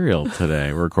material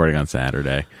today. We're recording on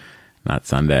Saturday, not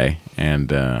Sunday.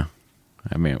 And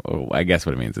I guess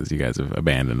what it means is you guys have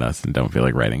abandoned us and don't feel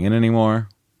like writing in anymore.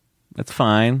 That's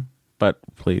fine, but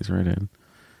please write in.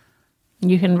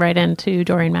 You can write into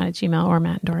DorianMatt@gmail or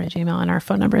MattandDory@gmail, and our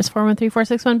phone number is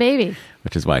 413-461-BABY.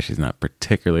 Which is why she's not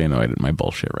particularly annoyed at my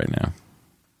bullshit right now.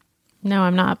 No,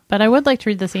 I'm not. But I would like to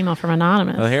read this email from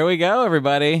Anonymous. Well, here we go,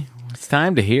 everybody. It's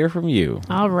time to hear from you.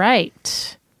 All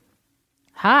right.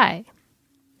 Hi.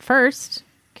 First,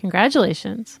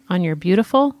 congratulations on your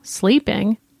beautiful,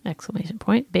 sleeping, !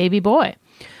 Baby boy.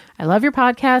 I love your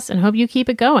podcast and hope you keep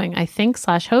it going. I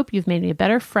think/hope you've made me a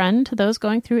better friend to those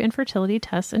going through infertility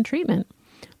tests and treatment.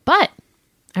 But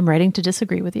I'm writing to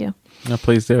disagree with you. No,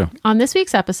 please do. On this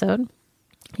week's episode,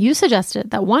 you suggested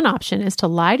that one option is to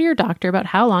lie to your doctor about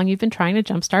how long you've been trying to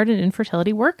jumpstart an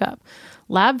infertility workup.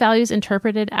 Lab values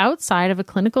interpreted outside of a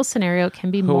clinical scenario can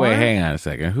be more... Wait, hang on a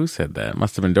second. Who said that? It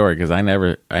must have been Dory, because I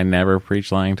never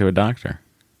preach lying to a doctor.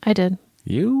 I did.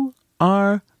 You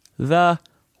are the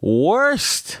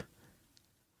worst.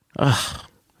 Ugh.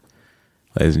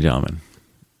 Ladies and gentlemen,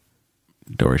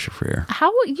 Dory Shafrir.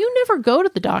 You never go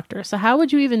to the doctor, so how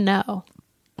would you even know?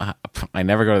 I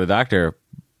never go to the doctor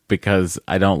because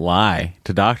I don't lie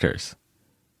to doctors.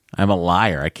 I'm a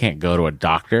liar. I can't go to a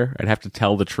doctor. I'd have to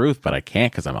tell the truth, but I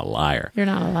can't because I'm a liar. You're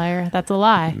not a liar. That's a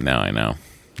lie. No, I know.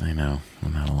 I'm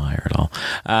not a liar at all.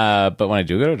 But when I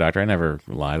do go to a doctor, I never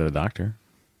lie to the doctor.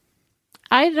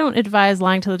 I don't advise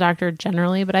lying to the doctor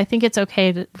generally, but I think it's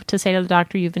okay to say to the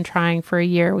doctor you've been trying for a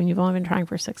year when you've only been trying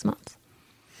for 6 months.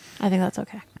 I think that's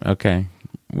okay. Okay.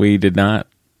 We did not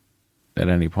at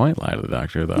any point lie to the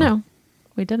doctor, though. No,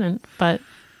 we didn't. But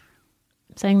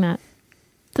saying that,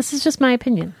 this is just my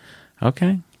opinion.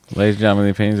 Okay. Ladies and gentlemen,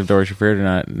 the opinions of Dory Shafrir do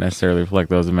not necessarily reflect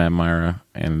those of Matt Myra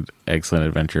and Excellent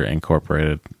Adventure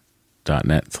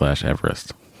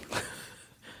Incorporated.net/Everest.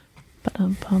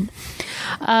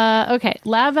 Okay.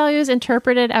 Lab values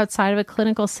interpreted outside of a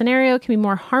clinical scenario can be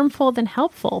more harmful than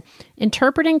helpful.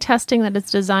 Interpreting testing that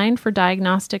is designed for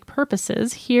diagnostic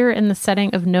purposes, here in the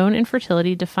setting of known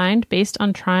infertility defined based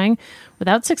on trying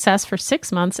without success for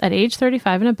 6 months at age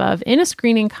 35 and above in a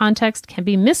screening context, can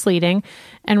be misleading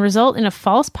and result in a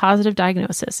false positive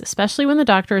diagnosis, especially when the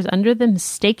doctor is under the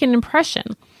mistaken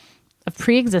impression of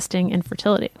pre-existing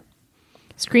infertility.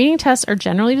 Screening tests are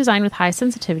generally designed with high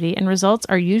sensitivity, and results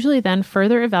are usually then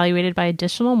further evaluated by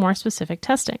additional, more specific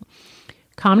testing.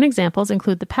 Common examples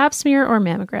include the pap smear or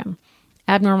mammogram.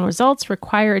 Abnormal results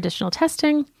require additional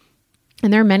testing,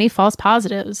 and there are many false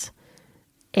positives.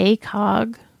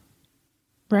 ACOG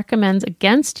recommends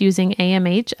against using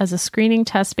AMH as a screening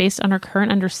test based on her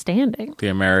current understanding. The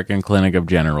American Clinic of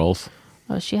Generals.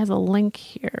 Oh, she has a link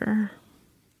here.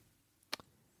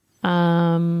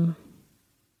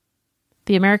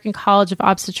 The American College of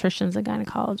Obstetricians and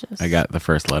Gynecologists. I got the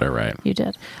first letter right. You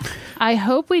did. I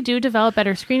hope we do develop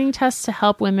better screening tests to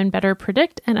help women better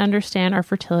predict and understand our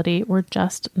fertility. We're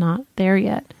just not there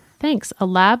yet. Thanks. A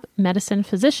lab medicine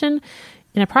physician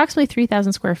in approximately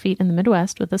 3,000 square feet in the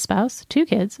Midwest with a spouse, 2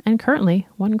 kids, and currently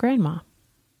 1 grandma.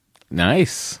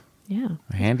 Nice. Yeah.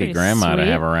 A handy pretty grandma to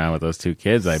sweet. have around with those 2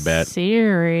 kids, I bet.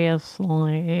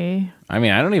 Seriously. I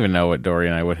mean, I don't even know what Dory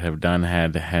and I would have done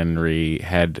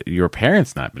had your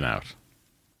parents not been out.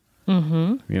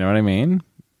 Mm-hmm. You know what I mean?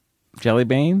 Jelly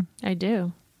bean? I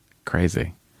do.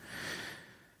 Crazy.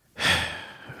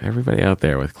 Everybody out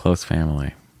there with close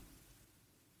family.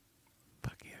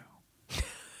 Fuck you.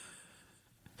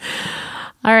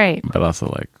 All right. But also,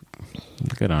 like,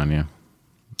 good on you.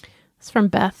 It's from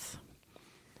Beth.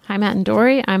 Hi, Matt and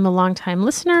Dory. I'm a longtime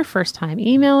listener, first-time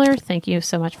emailer. Thank you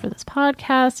so much for this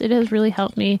podcast. It has really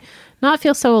helped me not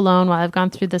feel so alone while I've gone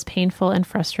through this painful and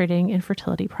frustrating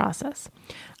infertility process.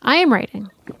 I am writing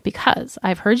because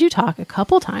I've heard you talk a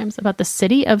couple times about the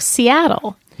city of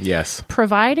Seattle Yes.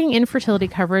 providing infertility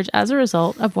coverage as a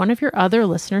result of one of your other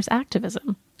listeners'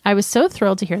 activism. I was so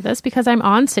thrilled to hear this because I'm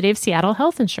on City of Seattle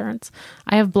health insurance.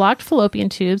 I have blocked fallopian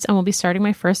tubes and will be starting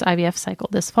my first IVF cycle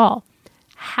this fall.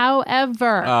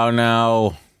 However, Oh,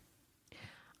 no.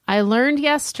 I learned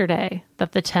yesterday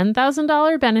that the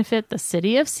 $10,000 benefit the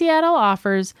City of Seattle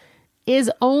offers is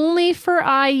only for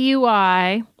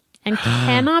IUI and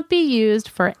cannot be used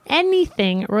for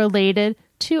anything related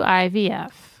to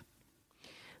IVF.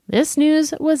 This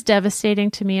news was devastating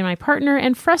to me and my partner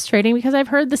and frustrating because I've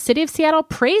heard the City of Seattle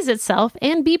praise itself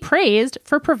and be praised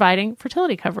for providing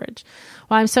fertility coverage.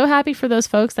 While I'm so happy for those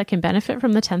folks that can benefit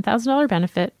from the $10,000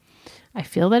 benefit, I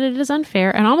feel that it is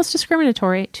unfair and almost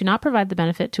discriminatory to not provide the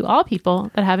benefit to all people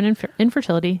that have an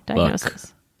infertility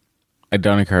diagnosis. I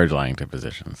don't encourage lying to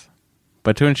physicians.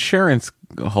 But to insurance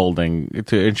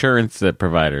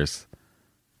providers,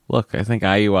 look, I think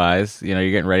IUIs,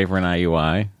 you're getting ready for an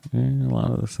IUI. A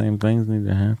lot of the same things need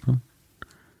to happen.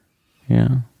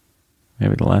 Yeah.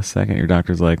 Maybe the last second your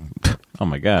doctor's like, oh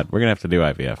my God, we're going to have to do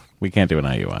IVF. We can't do an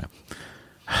IUI.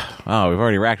 Oh, we've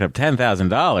already racked up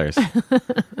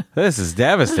 $10,000. This is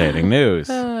devastating news.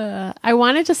 I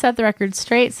wanted to set the record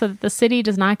straight so that the city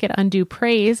does not get undue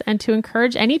praise and to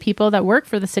encourage any people that work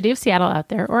for the City of Seattle out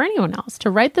there or anyone else to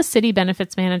write the city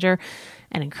benefits manager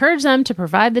and encourage them to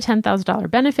provide the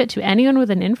 $10,000 benefit to anyone with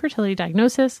an infertility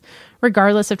diagnosis,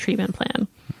 regardless of treatment plan.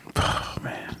 Oh,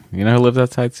 man. You know who lives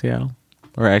outside Seattle?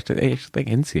 Or actually, I think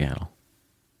in Seattle.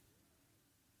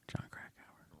 John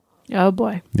Krakauer. Oh,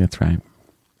 boy. That's right.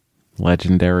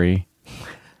 Legendary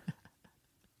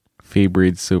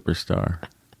fee-breed superstar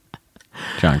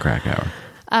John Krakauer.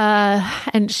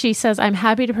 And she says, I'm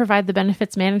happy to provide the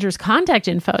benefits manager's contact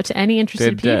info to any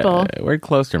interested people. Where'd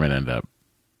Klosterman end up?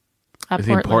 Is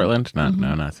he in Portland? No,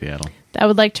 not Seattle. I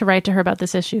would like to write to her about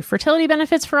this issue. Fertility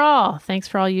benefits for all. Thanks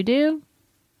for all you do.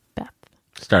 Beth.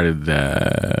 Started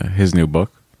his new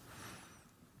book.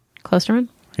 Klosterman?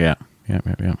 Yeah.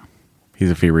 He's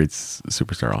a fee-breed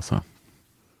superstar also.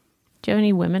 Do you have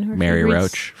any women who are Mary fee-breed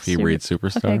Roach, fee-breed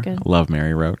superstar. Okay, good. Love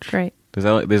Mary Roach. Great.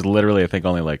 There's literally, I think,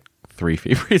 only like 3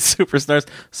 fee-breed superstars.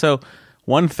 So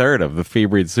 1/3 of the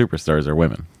fee-breed superstars are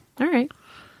women. All right.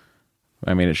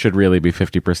 I mean, it should really be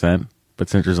 50%, but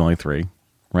since there's only 3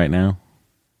 right now,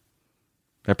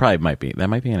 that might be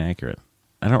inaccurate.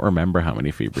 I don't remember how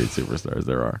many fee-breed superstars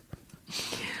there are.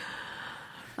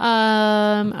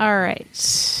 All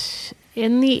right.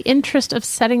 In the interest of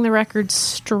setting the record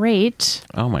straight,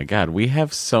 Oh my God, we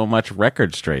have so much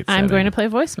record straight. I'm going to play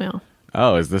voicemail.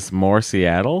 Oh, is this more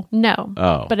Seattle? No.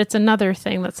 Oh. But it's another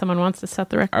thing that someone wants to set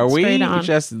the record Are we straight on.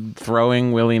 just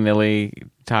throwing willy-nilly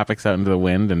topics out into the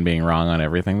wind and being wrong on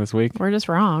everything this week? We're just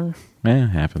wrong. Yeah,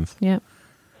 it happens. Yep.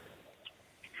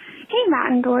 Hey,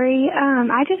 Matt and Dory.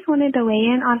 I just wanted to weigh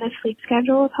in on the sleep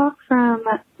schedule talk from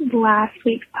last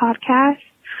week's podcast.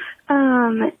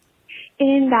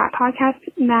 in that podcast,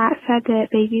 Matt said that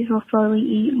babies will slowly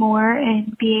eat more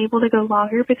and be able to go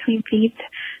longer between feeds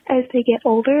as they get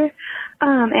older.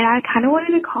 And I kind of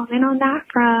wanted to comment on that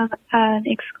from an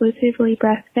exclusively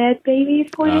breastfed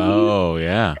baby's point of view. Oh,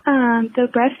 yeah. The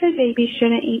breastfed baby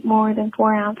shouldn't eat more than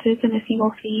 4 ounces in a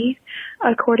single feed,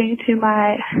 according to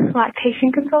my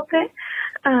lactation consultant.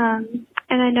 And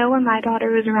I know when my daughter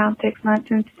was around 6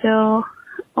 months and still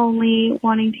only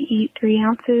wanting to eat 3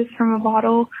 ounces from a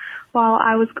bottle while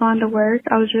I was gone to work,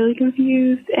 I was really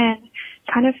confused and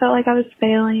kind of felt like I was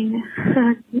failing.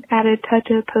 Added touch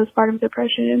of postpartum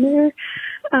depression in there.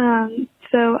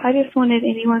 So I just wanted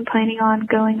anyone planning on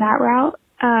going that route,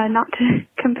 not to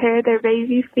compare their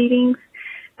baby feedings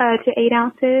to 8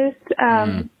 ounces,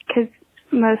 because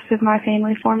most of my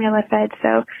family formula fed,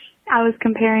 so I was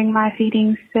comparing my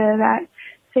feedings to that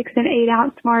 6 and 8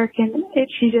 ounce mark, and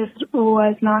she just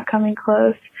was not coming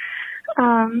close.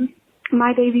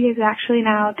 My baby is actually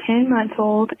now 10 months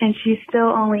old, and she's still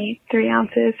only 3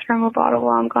 ounces from a bottle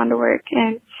while I'm gone to work,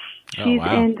 and she's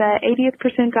in the 80th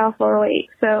percentile for weight,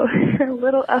 so a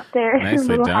little up there, Nicely a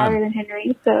little done. higher than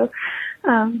Henry. So,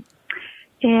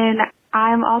 and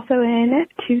I'm also in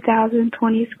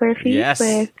 2,020 square feet Yes.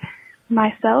 with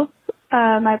myself,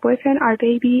 my boyfriend, our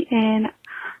baby, and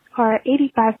our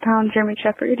 85-pound German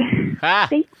Shepherd. Ah!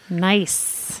 Thanks.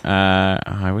 Nice.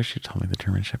 I wish you told me the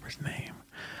German Shepherd's name.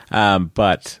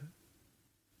 But,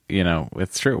 you know,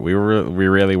 it's true. We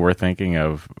really were thinking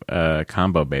of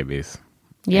combo babies.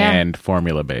 Yeah. And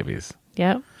formula babies.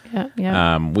 Yep.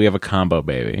 We have a combo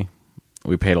baby.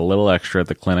 We paid a little extra at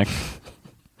the clinic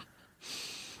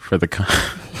for the...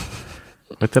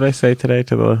 What did I say today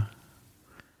to the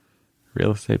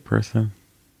real estate person?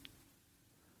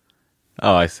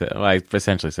 Oh, I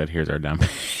essentially said, here's our down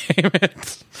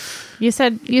payment. You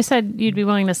said you'd be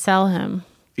willing to sell him.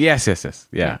 Yes.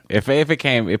 Yeah. If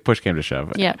push came to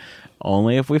shove. Yeah.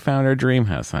 Only if we found our dream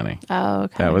house, honey. Oh,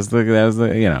 okay. That was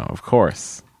the of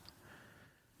course.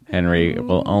 Henry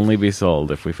will only be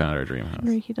sold if we found our dream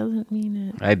house. He doesn't mean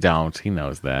it. I don't. He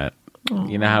knows that.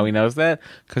 You know how he knows that?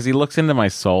 Because he looks into my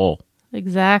soul.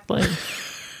 Exactly.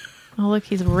 Oh, look,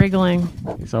 he's wriggling.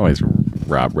 He's always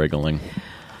Rob wriggling.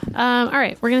 All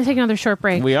right, we're going to take another short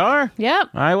break. We are? Yep.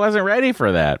 I wasn't ready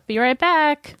for that. Be right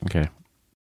back. Okay.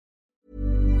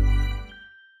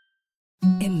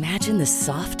 Imagine the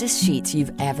softest sheets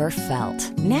you've ever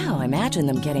felt. Now imagine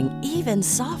them getting even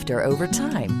softer over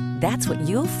time. That's what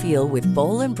you'll feel with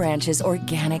Boll & Branch's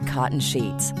organic cotton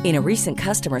sheets. In a recent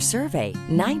customer survey,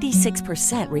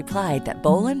 96% replied that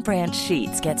Boll & Branch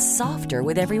sheets get softer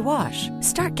with every wash.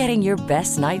 Start getting your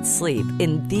best night's sleep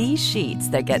in these sheets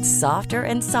that get softer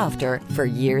and softer for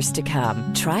years to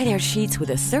come. Try their sheets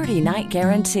with a 30-night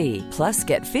guarantee. Plus,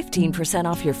 get 15%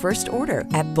 off your first order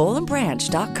at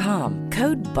bollandbranch.com.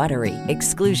 Code BUTTERY.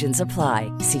 Exclusions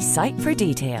apply. See site for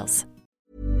details.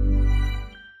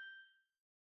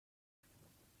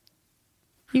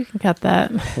 You can cut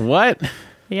that. What?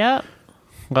 Yep.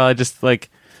 Well, I just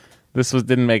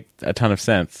didn't make a ton of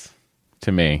sense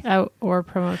to me. Oh, or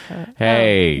promo code.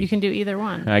 Hey. Oh, you can do either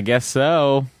one. I guess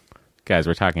so. Guys,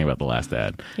 we're talking about the last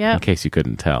ad. Yep. In case you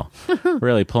couldn't tell.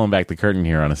 Really pulling back the curtain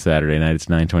here on a Saturday night. It's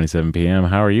 9:27 p.m.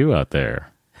 How are you out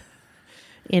there?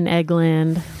 In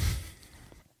Eggland.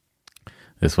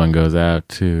 This one goes out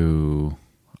to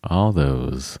all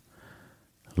those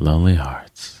lonely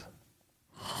hearts.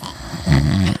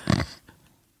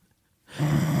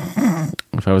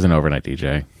 If I was an overnight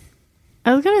DJ,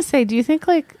 I was going to say, do you think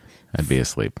like I'd be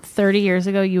asleep. 30 years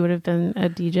ago you would have been a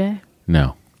DJ?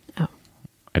 No. Oh.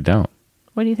 I don't.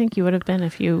 What do you think you would have been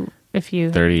if you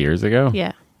 30 years ago?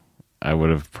 Yeah. I would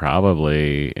have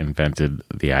probably invented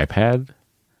the iPad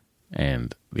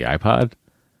and the iPod.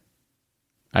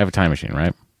 I have a time machine,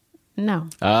 right? No.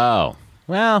 Oh.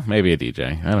 Well, maybe a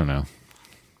DJ. I don't know.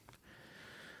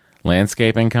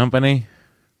 Landscaping company.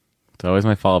 It's always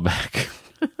my fallback.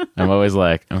 I'm always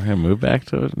like, I'm going to move back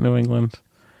to New England,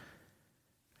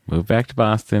 move back to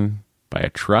Boston, buy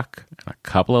a truck and a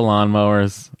couple of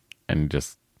lawnmowers, and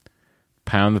just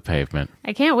pound the pavement.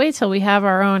 I can't wait till we have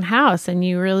our own house and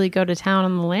you really go to town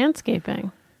on the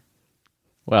landscaping.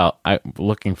 Well, I'm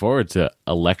looking forward to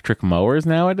electric mowers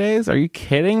nowadays. Are you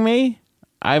kidding me?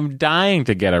 I'm dying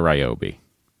to get a Ryobi.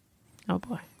 Oh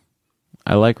boy.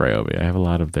 I like Ryobi. I have a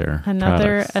lot of their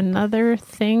products. Another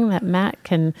thing that Matt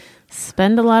can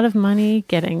spend a lot of money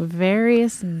getting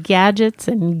various gadgets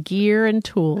and gear and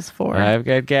tools for. I've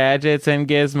got gadgets and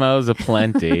gizmos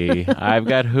aplenty. I've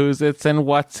got who's its and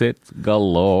what's it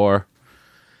galore.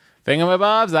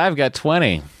 Thingamabobs, I've got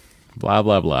 20. Blah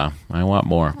blah blah. I want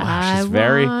more. Wow, she's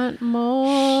very want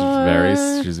more.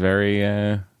 She's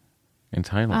very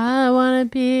entitled. I want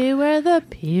to be where the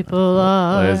people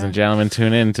are. Ladies and gentlemen,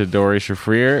 tune in to Dory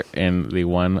Shafrir in the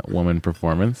one-woman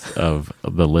performance of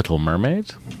The Little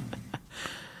Mermaid.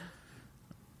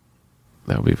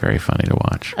 That would be very funny to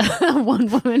watch. One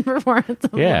woman performance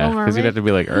of Yeah, Little because you'd have Mermaid. to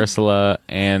be like Ursula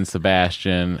and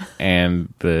Sebastian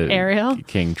and the Ariel?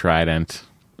 King Trident.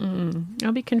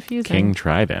 It'll be confusing. King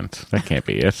Trident. That can't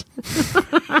be it.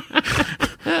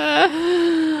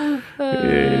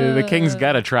 The king's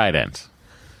got a trident.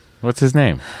 What's his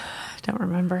name? I don't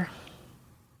remember.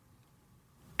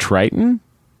 Triton?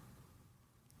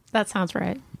 That sounds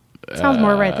right. Sounds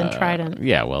more right than Trident.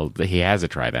 Yeah, well, he has a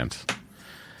trident.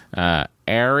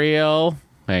 Ariel.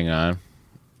 Hang on.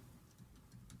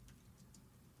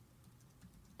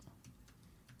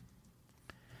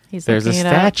 He's There's a looking it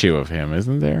up. statue of him,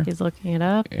 isn't there? He's looking it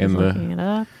up. In He's the- looking it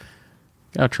up.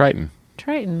 Oh, Triton.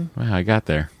 Triton. Wow, I got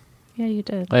there. Yeah, you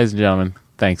did. Ladies and gentlemen,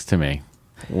 thanks to me.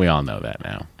 We all know that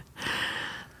now.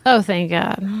 Oh, thank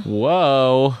God.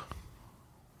 Whoa.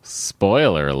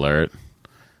 Spoiler alert.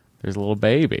 There's a little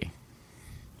baby.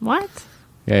 What?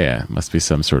 Yeah. Must be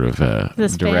some sort of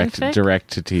This direct fanfic?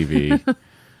 to TV,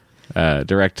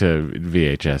 direct to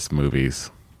VHS movies.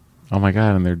 Oh my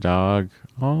God, and their dog.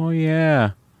 Oh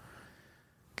yeah.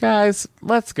 Guys,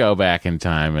 let's go back in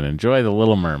time and enjoy The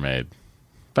Little Mermaid.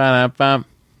 Ba-da-bum.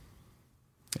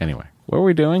 Anyway, what are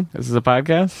we doing? This is a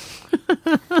podcast?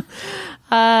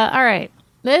 All right.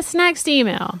 This next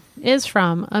email is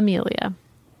from Amelia.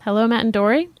 Hello, Matt and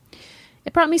Dory.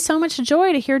 It brought me so much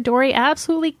joy to hear Dory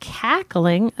absolutely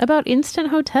cackling about Instant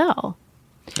Hotel.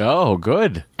 Oh,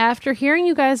 good. After hearing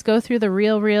you guys go through the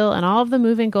real and all of the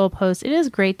moving goalposts, it is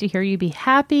great to hear you be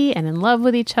happy and in love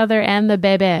with each other and the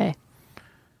baby.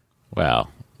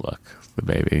 Well, look, the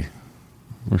baby.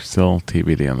 We're still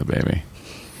TBD on the baby.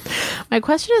 My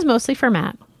question is mostly for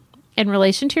Matt in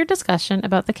relation to your discussion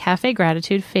about the Cafe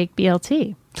Gratitude fake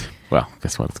BLT. Well,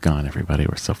 guess what? It's gone, everybody.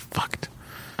 We're so fucked.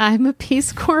 I'm a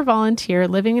Peace Corps volunteer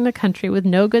living in a country with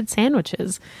no good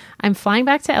sandwiches. I'm flying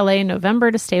back to LA in November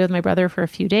to stay with my brother for a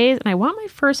few days, and I want my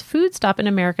first food stop in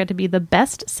America to be the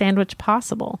best sandwich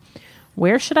possible.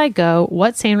 Where should I go?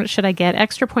 What sandwich should I get?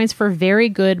 Extra points for very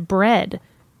good bread.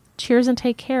 Cheers and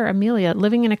take care, Amelia,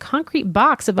 living in a concrete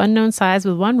box of unknown size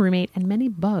with one roommate and many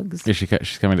bugs. Is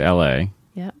she's coming to LA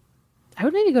Yep. I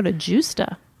would maybe go to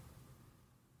Justa.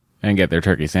 and get their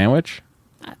turkey sandwich?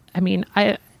 I mean,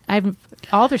 I've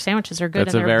all their sandwiches are good,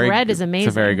 and their bread is amazing.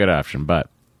 It's a very good option, but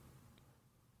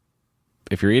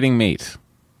if you're eating meat,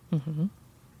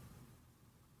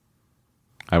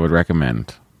 I would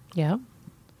recommend Yeah.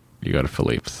 you go to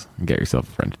Philippe's and get yourself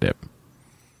a French dip.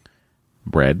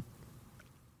 Bread.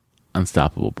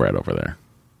 Unstoppable bread over there.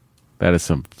 That is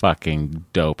some fucking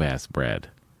dope-ass bread.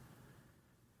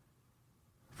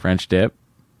 French dip.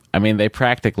 I mean, they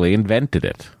practically invented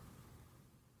it.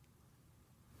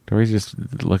 Dory's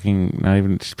just looking, not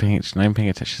even paying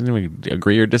attention. She doesn't even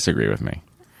agree or disagree with me.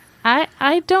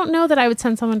 I don't know that I would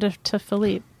send someone to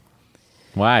Philippe.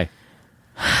 Why?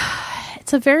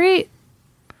 It's a very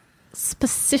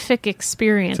specific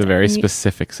experience. It's a very and you-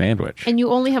 specific sandwich. And you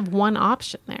only have one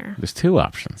option there. There's two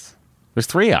options. There's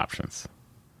three options.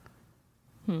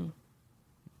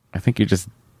 I think you just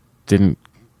didn't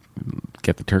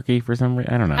get the turkey for some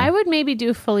reason. I don't know. I would maybe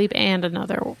do Philippe and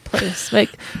another place.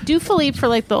 Like, do Philippe for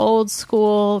like the old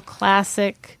school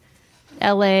classic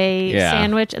LA Yeah.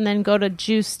 sandwich, and then go to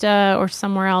Justa or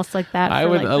somewhere else like that. I for,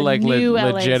 would like, the like new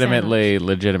LA sandwich.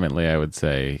 legitimately. I would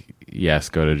say yes.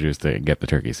 Go to Juice to get the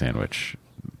turkey sandwich.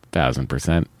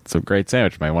 1000%. It's a great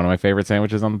sandwich. One of my favorite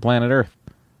sandwiches on the planet Earth.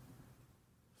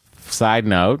 Side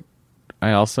note: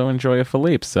 I also enjoy a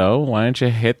Philippe. So why don't you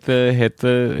hit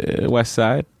the west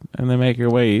side and then make your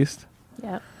way east?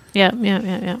 Yeah.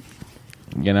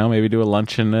 You know, maybe do a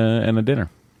lunch and a dinner.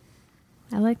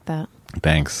 I like that.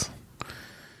 Thanks.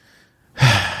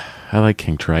 I like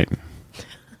King Triton.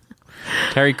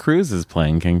 Terry Crews is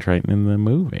playing King Triton in the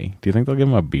movie. Do you think they'll give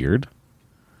him a beard?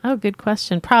 Oh, good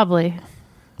question. Probably.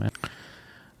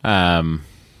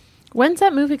 When's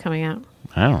that movie coming out?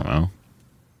 I don't know.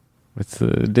 It's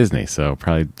Disney, so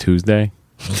probably Tuesday.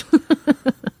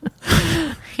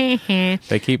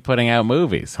 They keep putting out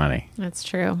movies, honey. That's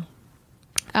true.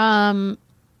 Wait,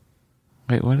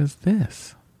 what is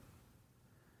this?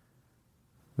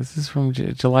 This is from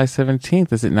July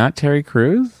 17th. Is it not Terry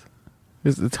Crews?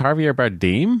 It's Javier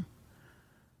Bardem?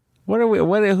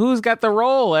 Who's got the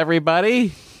role,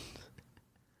 everybody?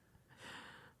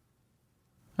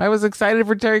 I was excited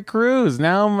for Terry Crews.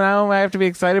 Now I have to be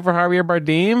excited for Javier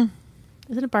Bardem?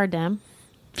 Isn't it Bardem?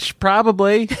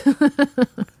 Probably.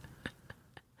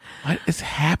 What is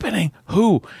happening?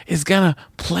 Who is gonna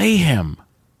play him?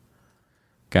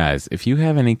 Guys, if you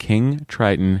have any King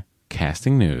Triton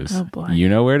casting news, Oh, boy. you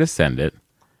know where to send it.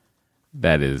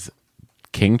 That is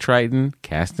King Triton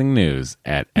casting news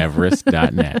at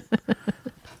everest.net.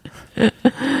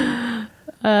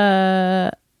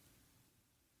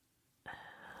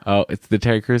 Oh, it's the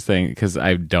Terry Crews thing because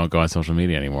I don't go on social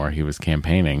media anymore. He was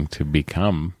campaigning to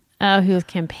become. Oh, he was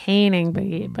campaigning, but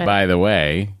By the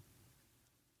way,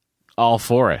 all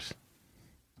for it.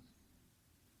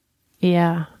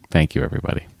 yeah, Thank you,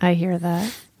 everybody. I hear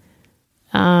that.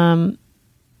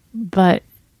 But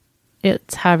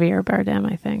it's Javier Bardem,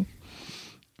 I think.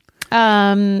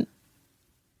 Sorry,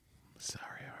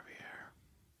 Javier.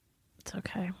 It's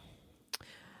okay.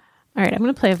 All right, I'm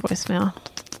going to play a voicemail.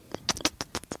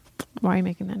 Why are you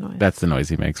making that noise? That's the noise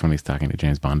he makes when he's talking to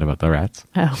James Bond about the rats.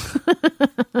 Oh,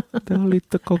 They'll eat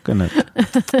the coconut.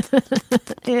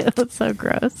 ew, it's so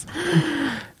gross.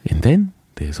 And then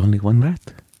there's only one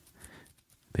rat.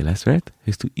 The last rat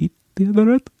has to eat the other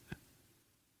rat.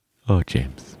 Oh,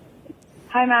 James.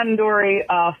 Hi, Matt and Dory.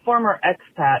 Former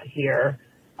expat here.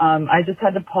 I just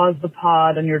had to pause the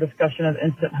pod on your discussion of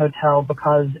Instant Hotel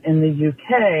because in the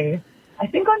UK, I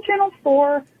think on Channel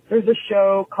 4, there's a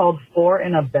show called Four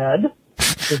in a Bed.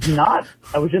 It's not,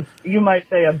 you might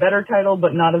say a better title,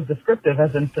 but not as descriptive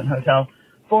as Instant Hotel.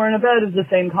 Four in a Bed is the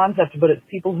same concept, but it's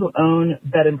people who own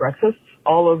bed and breakfasts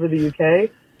all over the UK.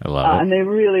 I love it. And they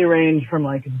really range from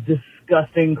like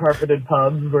disgusting carpeted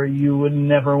pubs where you would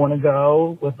never want to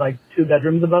go with like 2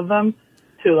 bedrooms above them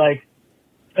to like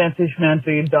fancy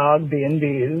schmancy dog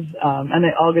B&Bs. And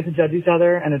they all get to judge each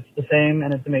other and it's the same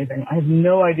and it's amazing. I have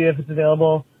no idea if it's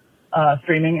available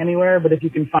streaming anywhere, but if you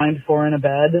can find Four in a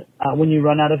Bed, when you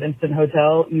run out of Instant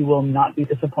Hotel, you will not be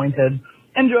disappointed.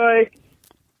 Enjoy!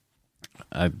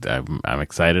 I'm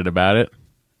excited about it.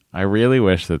 I really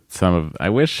wish that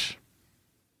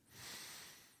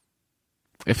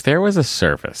if there was a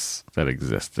service that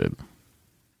existed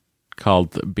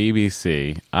called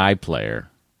BBC iPlayer,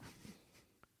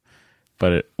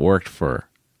 but it worked for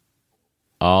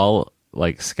all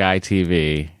like Sky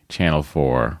TV, Channel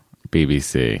 4,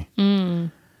 BBC.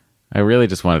 I really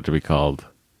just want it to be called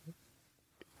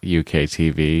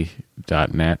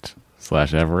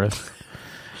uktv.net/Everest.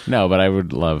 No, but I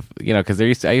would love, because I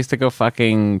used to go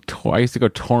torrent.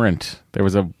 There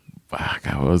was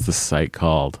what was the site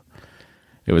called?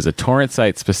 It was a torrent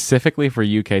site specifically for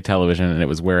UK television, and it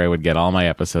was where I would get all my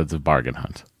episodes of Bargain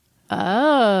Hunt.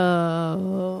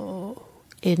 Oh,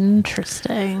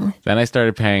 interesting. Then I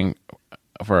started paying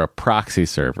for a proxy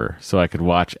server so I could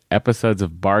watch episodes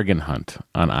of Bargain Hunt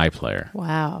on iPlayer.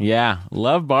 Wow. Yeah,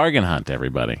 love Bargain Hunt,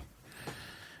 everybody.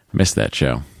 Missed that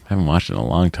show. Haven't watched it in a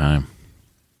long time.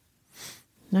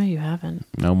 No, you haven't.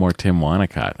 No more Tim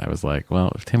Wanacott. I was like,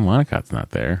 well, if Tim Wanacott's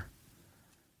not there,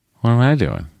 what am I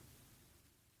doing?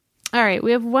 All right,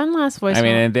 we have one last voicemail. I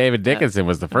mean, and David Dickinson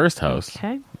was the first host.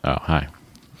 Okay. Oh, hi.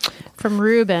 From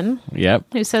Ruben, Yep.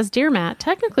 who says, Dear Matt,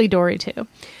 technically Dory too.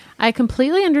 I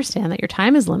completely understand that your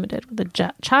time is limited with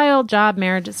a child, job,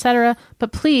 marriage, etc.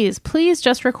 But please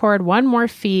just record one more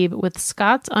Phoebe with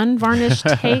Scott's unvarnished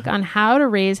take on how to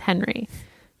raise Henry.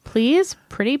 Please?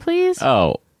 Pretty please?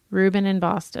 Oh, Ruben in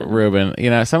Boston. Ruben,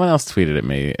 someone else tweeted at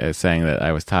me saying that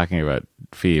I was talking about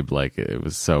Phoebe like it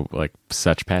was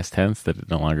such past tense that it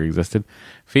no longer existed.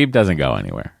 Phoebe doesn't go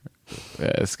anywhere.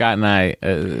 Scott and I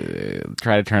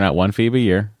try to turn out one Phoebe a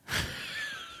year.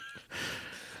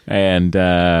 And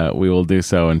we will do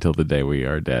so until the day we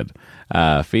are dead.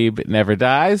 Phoebe never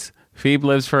dies. Phoebe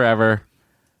lives forever.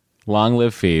 Long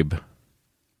live Phoebe.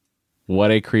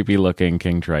 What a creepy looking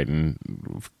King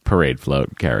Triton parade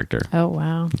float character. Oh,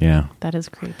 wow. Yeah. That is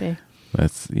creepy.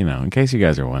 That's, in case you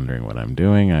guys are wondering what I'm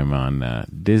doing, I'm on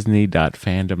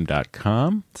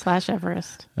disney.fandom.com.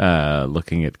 /Everest.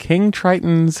 Looking at King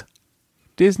Triton's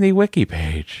Disney wiki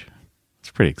page.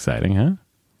 It's pretty exciting, huh?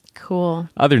 Cool.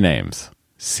 Other names.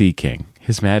 Sea King,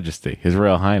 His Majesty, His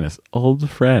Royal Highness, Old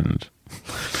Friend.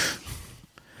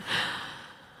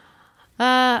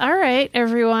 All right,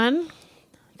 everyone.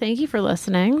 Thank you for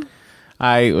listening.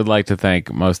 I would like to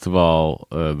thank most of all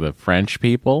the French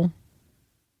people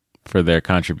for their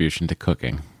contribution to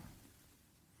cooking.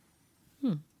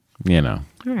 All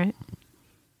right.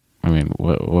 I mean,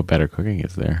 what better cooking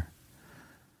is there?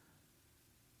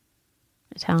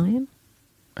 Italian?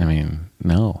 I mean,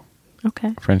 no.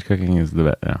 Okay. French cooking is the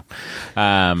best.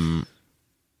 No.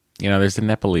 There's a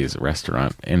Nepalese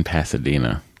restaurant in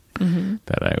Pasadena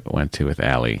that I went to with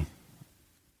Allie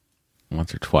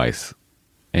once or twice.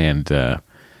 And I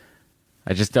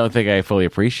just don't think I fully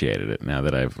appreciated it now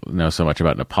that I know so much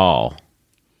about Nepal.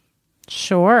 Sure.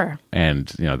 Sure. And,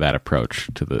 that approach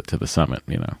to the summit,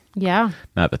 Yeah.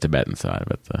 not the Tibetan side,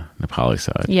 but the Nepali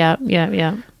side.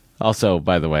 Yeah. Also,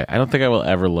 by the way, I don't think I will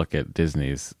ever look at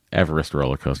Disney's Everest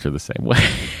roller coaster the same way.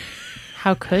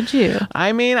 How could you?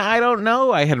 I mean, I don't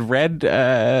know. I had read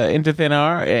Into Thin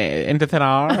Air,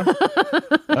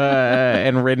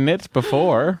 and ridden it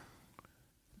before.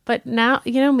 But now,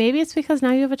 maybe it's because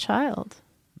now you have a child.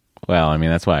 Well, I mean,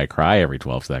 that's why I cry every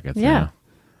 12 seconds. Yeah.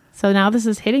 So now this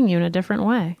is hitting you in a different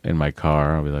way. In my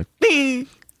car, I'll be like,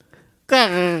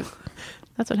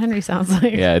 That's what Henry sounds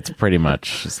like. yeah, it's pretty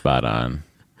much spot on.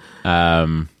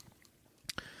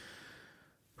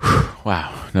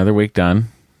 Wow. Another week done.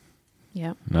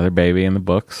 Yep. Another baby in the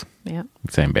books. Yep.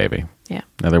 Same baby. Yeah.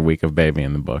 Another week of baby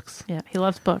in the books. Yeah. He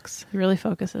loves books. He really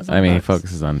focuses on I mean, books. he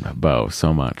focuses on Bo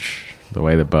so much. The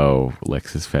way that Bo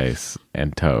licks his face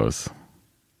and toes.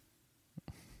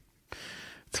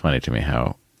 It's funny to me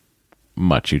how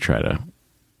much you try to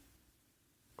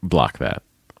block that.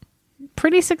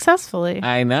 Pretty successfully.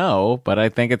 I know, but I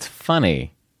think it's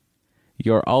funny.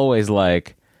 You're always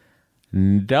like,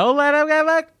 don't let him get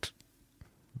licked.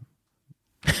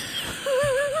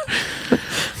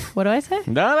 What do I say?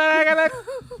 Don't let him get licked.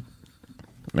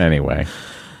 Anyway.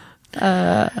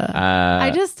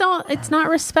 I just don't, it's not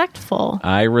respectful.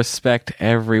 I respect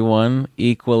everyone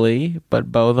equally, but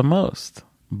Bo the most.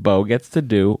 Bo gets to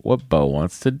do what Bo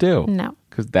wants to do. No.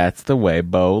 Because that's the way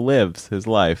Bo lives his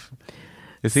life.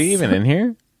 Is he even in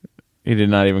here? He did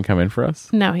not even come in for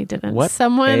us? No, he didn't. What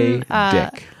Someone, a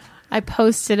dick. I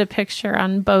posted a picture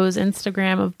on Bo's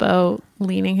Instagram of Bo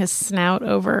leaning his snout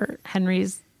over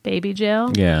Henry's baby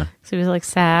jail. Yeah. So he was like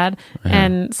sad.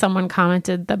 And someone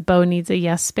commented that Bo needs a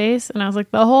yes space. And I was like,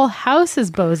 the whole house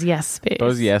is Bo's yes space.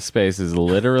 Bo's yes space is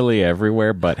literally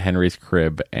everywhere but Henry's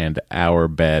crib and our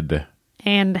bed.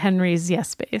 And Henry's yes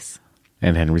space.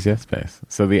 And Henry's yes space.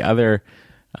 So the other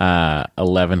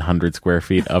 1,100 square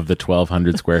feet of the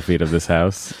 1,200 square feet of this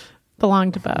house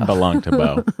Belong to Bo. belong to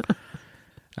Bo.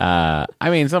 I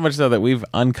mean, so much so that we've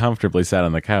uncomfortably sat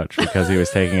on the couch because he was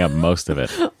taking up most of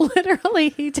it. Literally,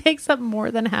 he takes up more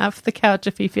than half the couch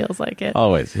if he feels like it.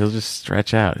 Always. He'll just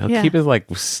stretch out. He'll Yeah. keep his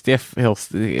stiff,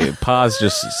 paws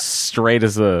just straight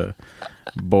as a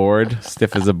board,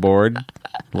 stiff as a board,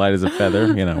 light as a feather,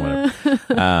 whatever.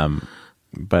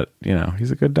 But,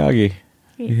 he's a good doggy.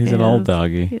 He's an old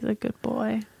doggy. He's a good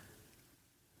boy.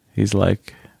 He's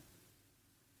like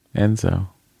Enzo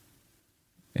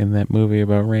in that movie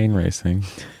about rain racing.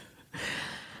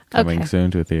 Coming Okay.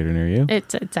 soon to a theater near you.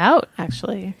 It's out,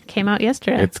 actually. Came out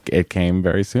yesterday. It came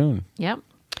very soon. Yep.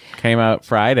 Came out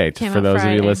Friday Came for out those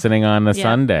of you Friday. listening on a Yep.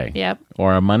 Sunday. Yep.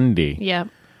 Or a Monday. Yep.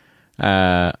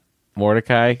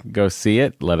 Mordecai, go see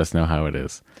it. Let us know how it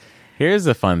is. Here's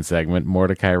a fun segment.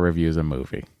 Mordecai reviews a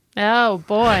movie. Oh,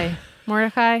 boy.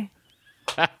 Mordecai,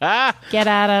 get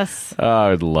at us. Oh, I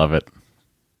would love it.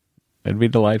 It'd be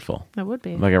delightful. That would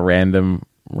be. Like a random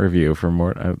review for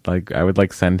I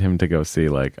would send him to go see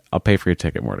I'll pay for your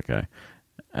ticket, Mordecai.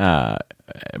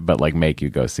 But make you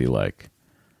go see I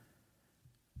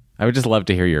would just love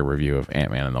to hear your review of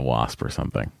Ant-Man and the Wasp or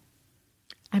something.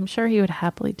 I'm sure he would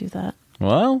happily do that.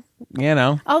 Well,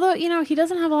 Although, he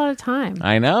doesn't have a lot of time.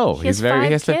 I know. He has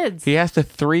 5 kids. He has to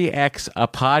 3x a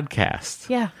podcast.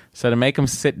 Yeah. So to make him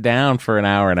sit down for an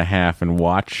hour and a half and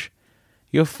watch,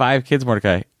 you have 5 kids,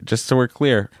 Mordecai. Just so we're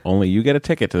clear, only you get a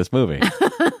ticket to this movie.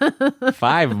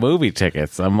 5 movie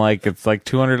tickets. I'm like, it's like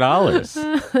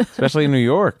 $200, especially in New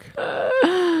York.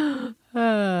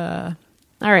 All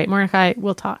right, Mordecai,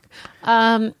 we'll talk.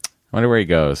 I wonder where he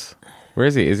goes. Where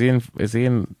is he? Is he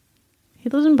in He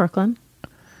lives in Brooklyn.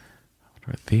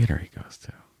 what theater he goes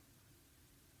to?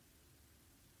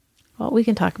 Well, we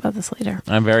can talk about this later.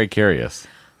 I'm very curious.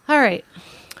 All right.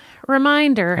 I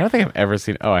Reminder. don't think I've ever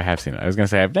seen. Oh, I have seen it. I was going to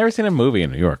say I've never seen a movie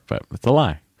in New York, but it's a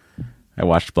lie. I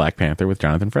watched Black Panther with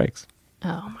Jonathan Frakes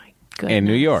Oh, my goodness. in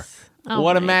New York. Oh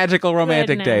What a my magical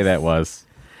romantic day goodness. that was.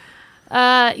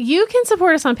 You can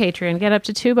support us on Patreon. Get up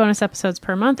to 2 bonus episodes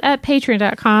per month at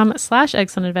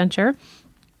patreon.com/ExcellentAdventure.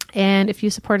 And if you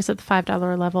support us at the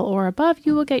 $5 level or above,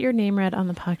 you will get your name read on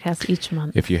the podcast each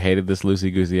month. If you hated this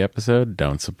loosey-goosey episode,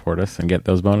 don't support us and get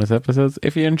those bonus episodes.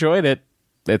 If you enjoyed it,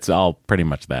 it's all pretty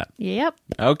much that. Yep.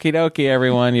 Okie dokie,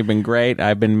 everyone. You've been great.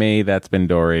 I've been me. That's been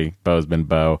Dory. Bo's been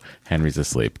Bo. Henry's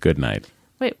asleep. Good night.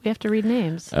 Wait, we have to read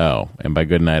names. Oh, and by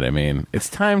good night, I mean it's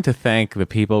time to thank the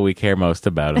people we care most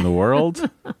about in the world.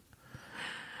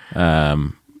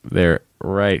 They're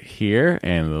right here,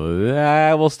 and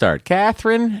we'll start.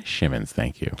 Catherine Shimmons,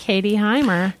 thank you. Katie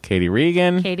Heimer. Katie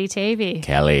Regan. Katie Tavey.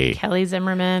 Kelly. Kelly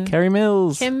Zimmerman. Carrie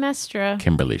Mills. Kim Mestra.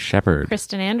 Kimberly Shepard.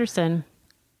 Kristen Anderson.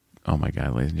 Oh my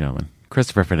God, ladies and gentlemen.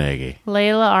 Christopher Finaghy.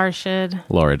 Layla Arshid.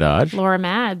 Laura Dodge. Laura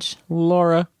Madge.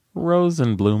 Laura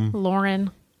Rosenblum. Lauren.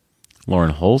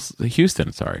 Lauren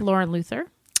Houston, sorry. Lauren Luther.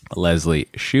 Leslie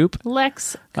Shoup.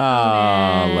 Lex. Oh,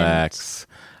 Conant. Lex.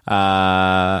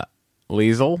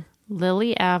 Liesel.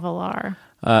 Lily Avalar.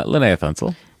 Linnea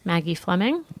Thunsell. Maggie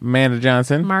Fleming. Amanda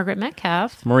Johnson. Margaret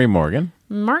Metcalf. Marie Morgan.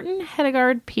 Martin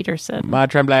Hedegaard Peterson. Ma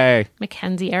Tremblay.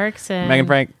 Mackenzie Erickson. Megan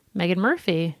Frank. Megan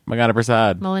Murphy. Magana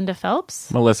Prasad. Melinda Phelps.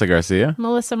 Melissa Garcia.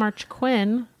 Melissa March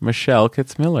Quinn. Michelle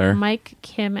Kitzmiller. Mike,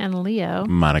 Kim, and Leo.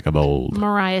 Monica Bold.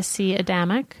 Mariah C.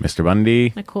 Adamic. Mr.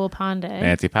 Bundy. Nicole Ponde.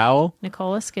 Nancy Powell.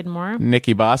 Nicola Skidmore.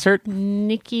 Nikki Bossert.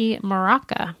 Nikki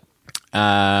Maraca.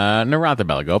 Narantha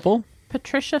Belagopal.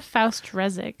 Patricia Faust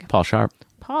Rezig. Paul Sharp.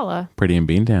 Paula. Pretty in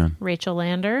Beantown. Rachel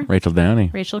Lander. Rachel Downey.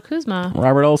 Rachel Kuzma.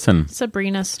 Robert Olson.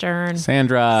 Sabrina Stern.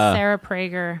 Sandra. Sarah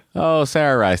Prager. Oh,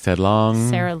 Sarah Rysted Long.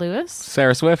 Sarah Lewis.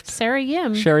 Sarah Swift. Sarah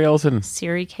Yim. Sherry Olson.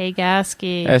 Siri K.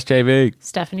 Gasky. SJV.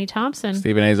 Stephanie Thompson.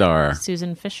 Stephen Azar.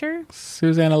 Susan Fisher.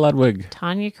 Susanna Ludwig.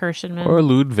 Tanya Kirshenman. Or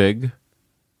Ludwig.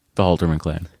 The Halterman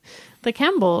clan. The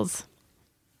Kembles.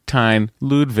 Tyne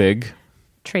Ludwig.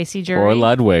 Tracy Jury. Or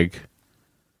Ludwig.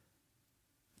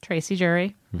 Tracy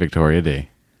Jury. Victoria D.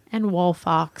 And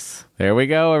Wolfox. There we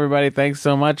go, everybody. Thanks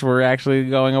so much. We're actually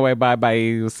going away.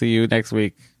 Bye-bye. We'll see you next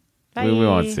week. Bye. We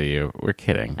won't see you. We're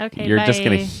kidding. Okay, You're just bye.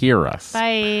 going to hear us.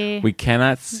 Bye. We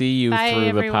cannot see you Bye, through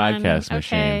everyone. the podcast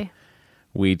machine. Okay.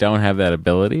 We don't have that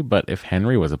ability, but if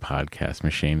Henry was a podcast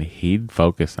machine, he'd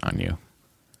focus on you.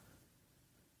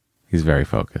 He's very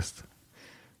focused.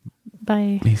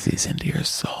 Bye. He sees into your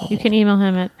soul. You can email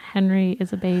him at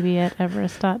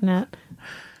henryisababy@everest.net.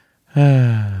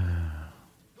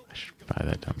 I should buy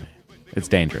that dummy. It's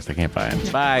dangerous. I can't buy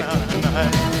it. Bye.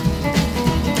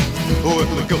 Well,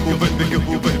 go, baby, go,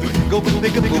 baby, go, baby, go, baby,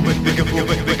 go, baby, go, baby, go,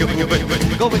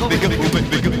 baby, go, baby, go,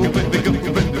 baby, go, baby, go,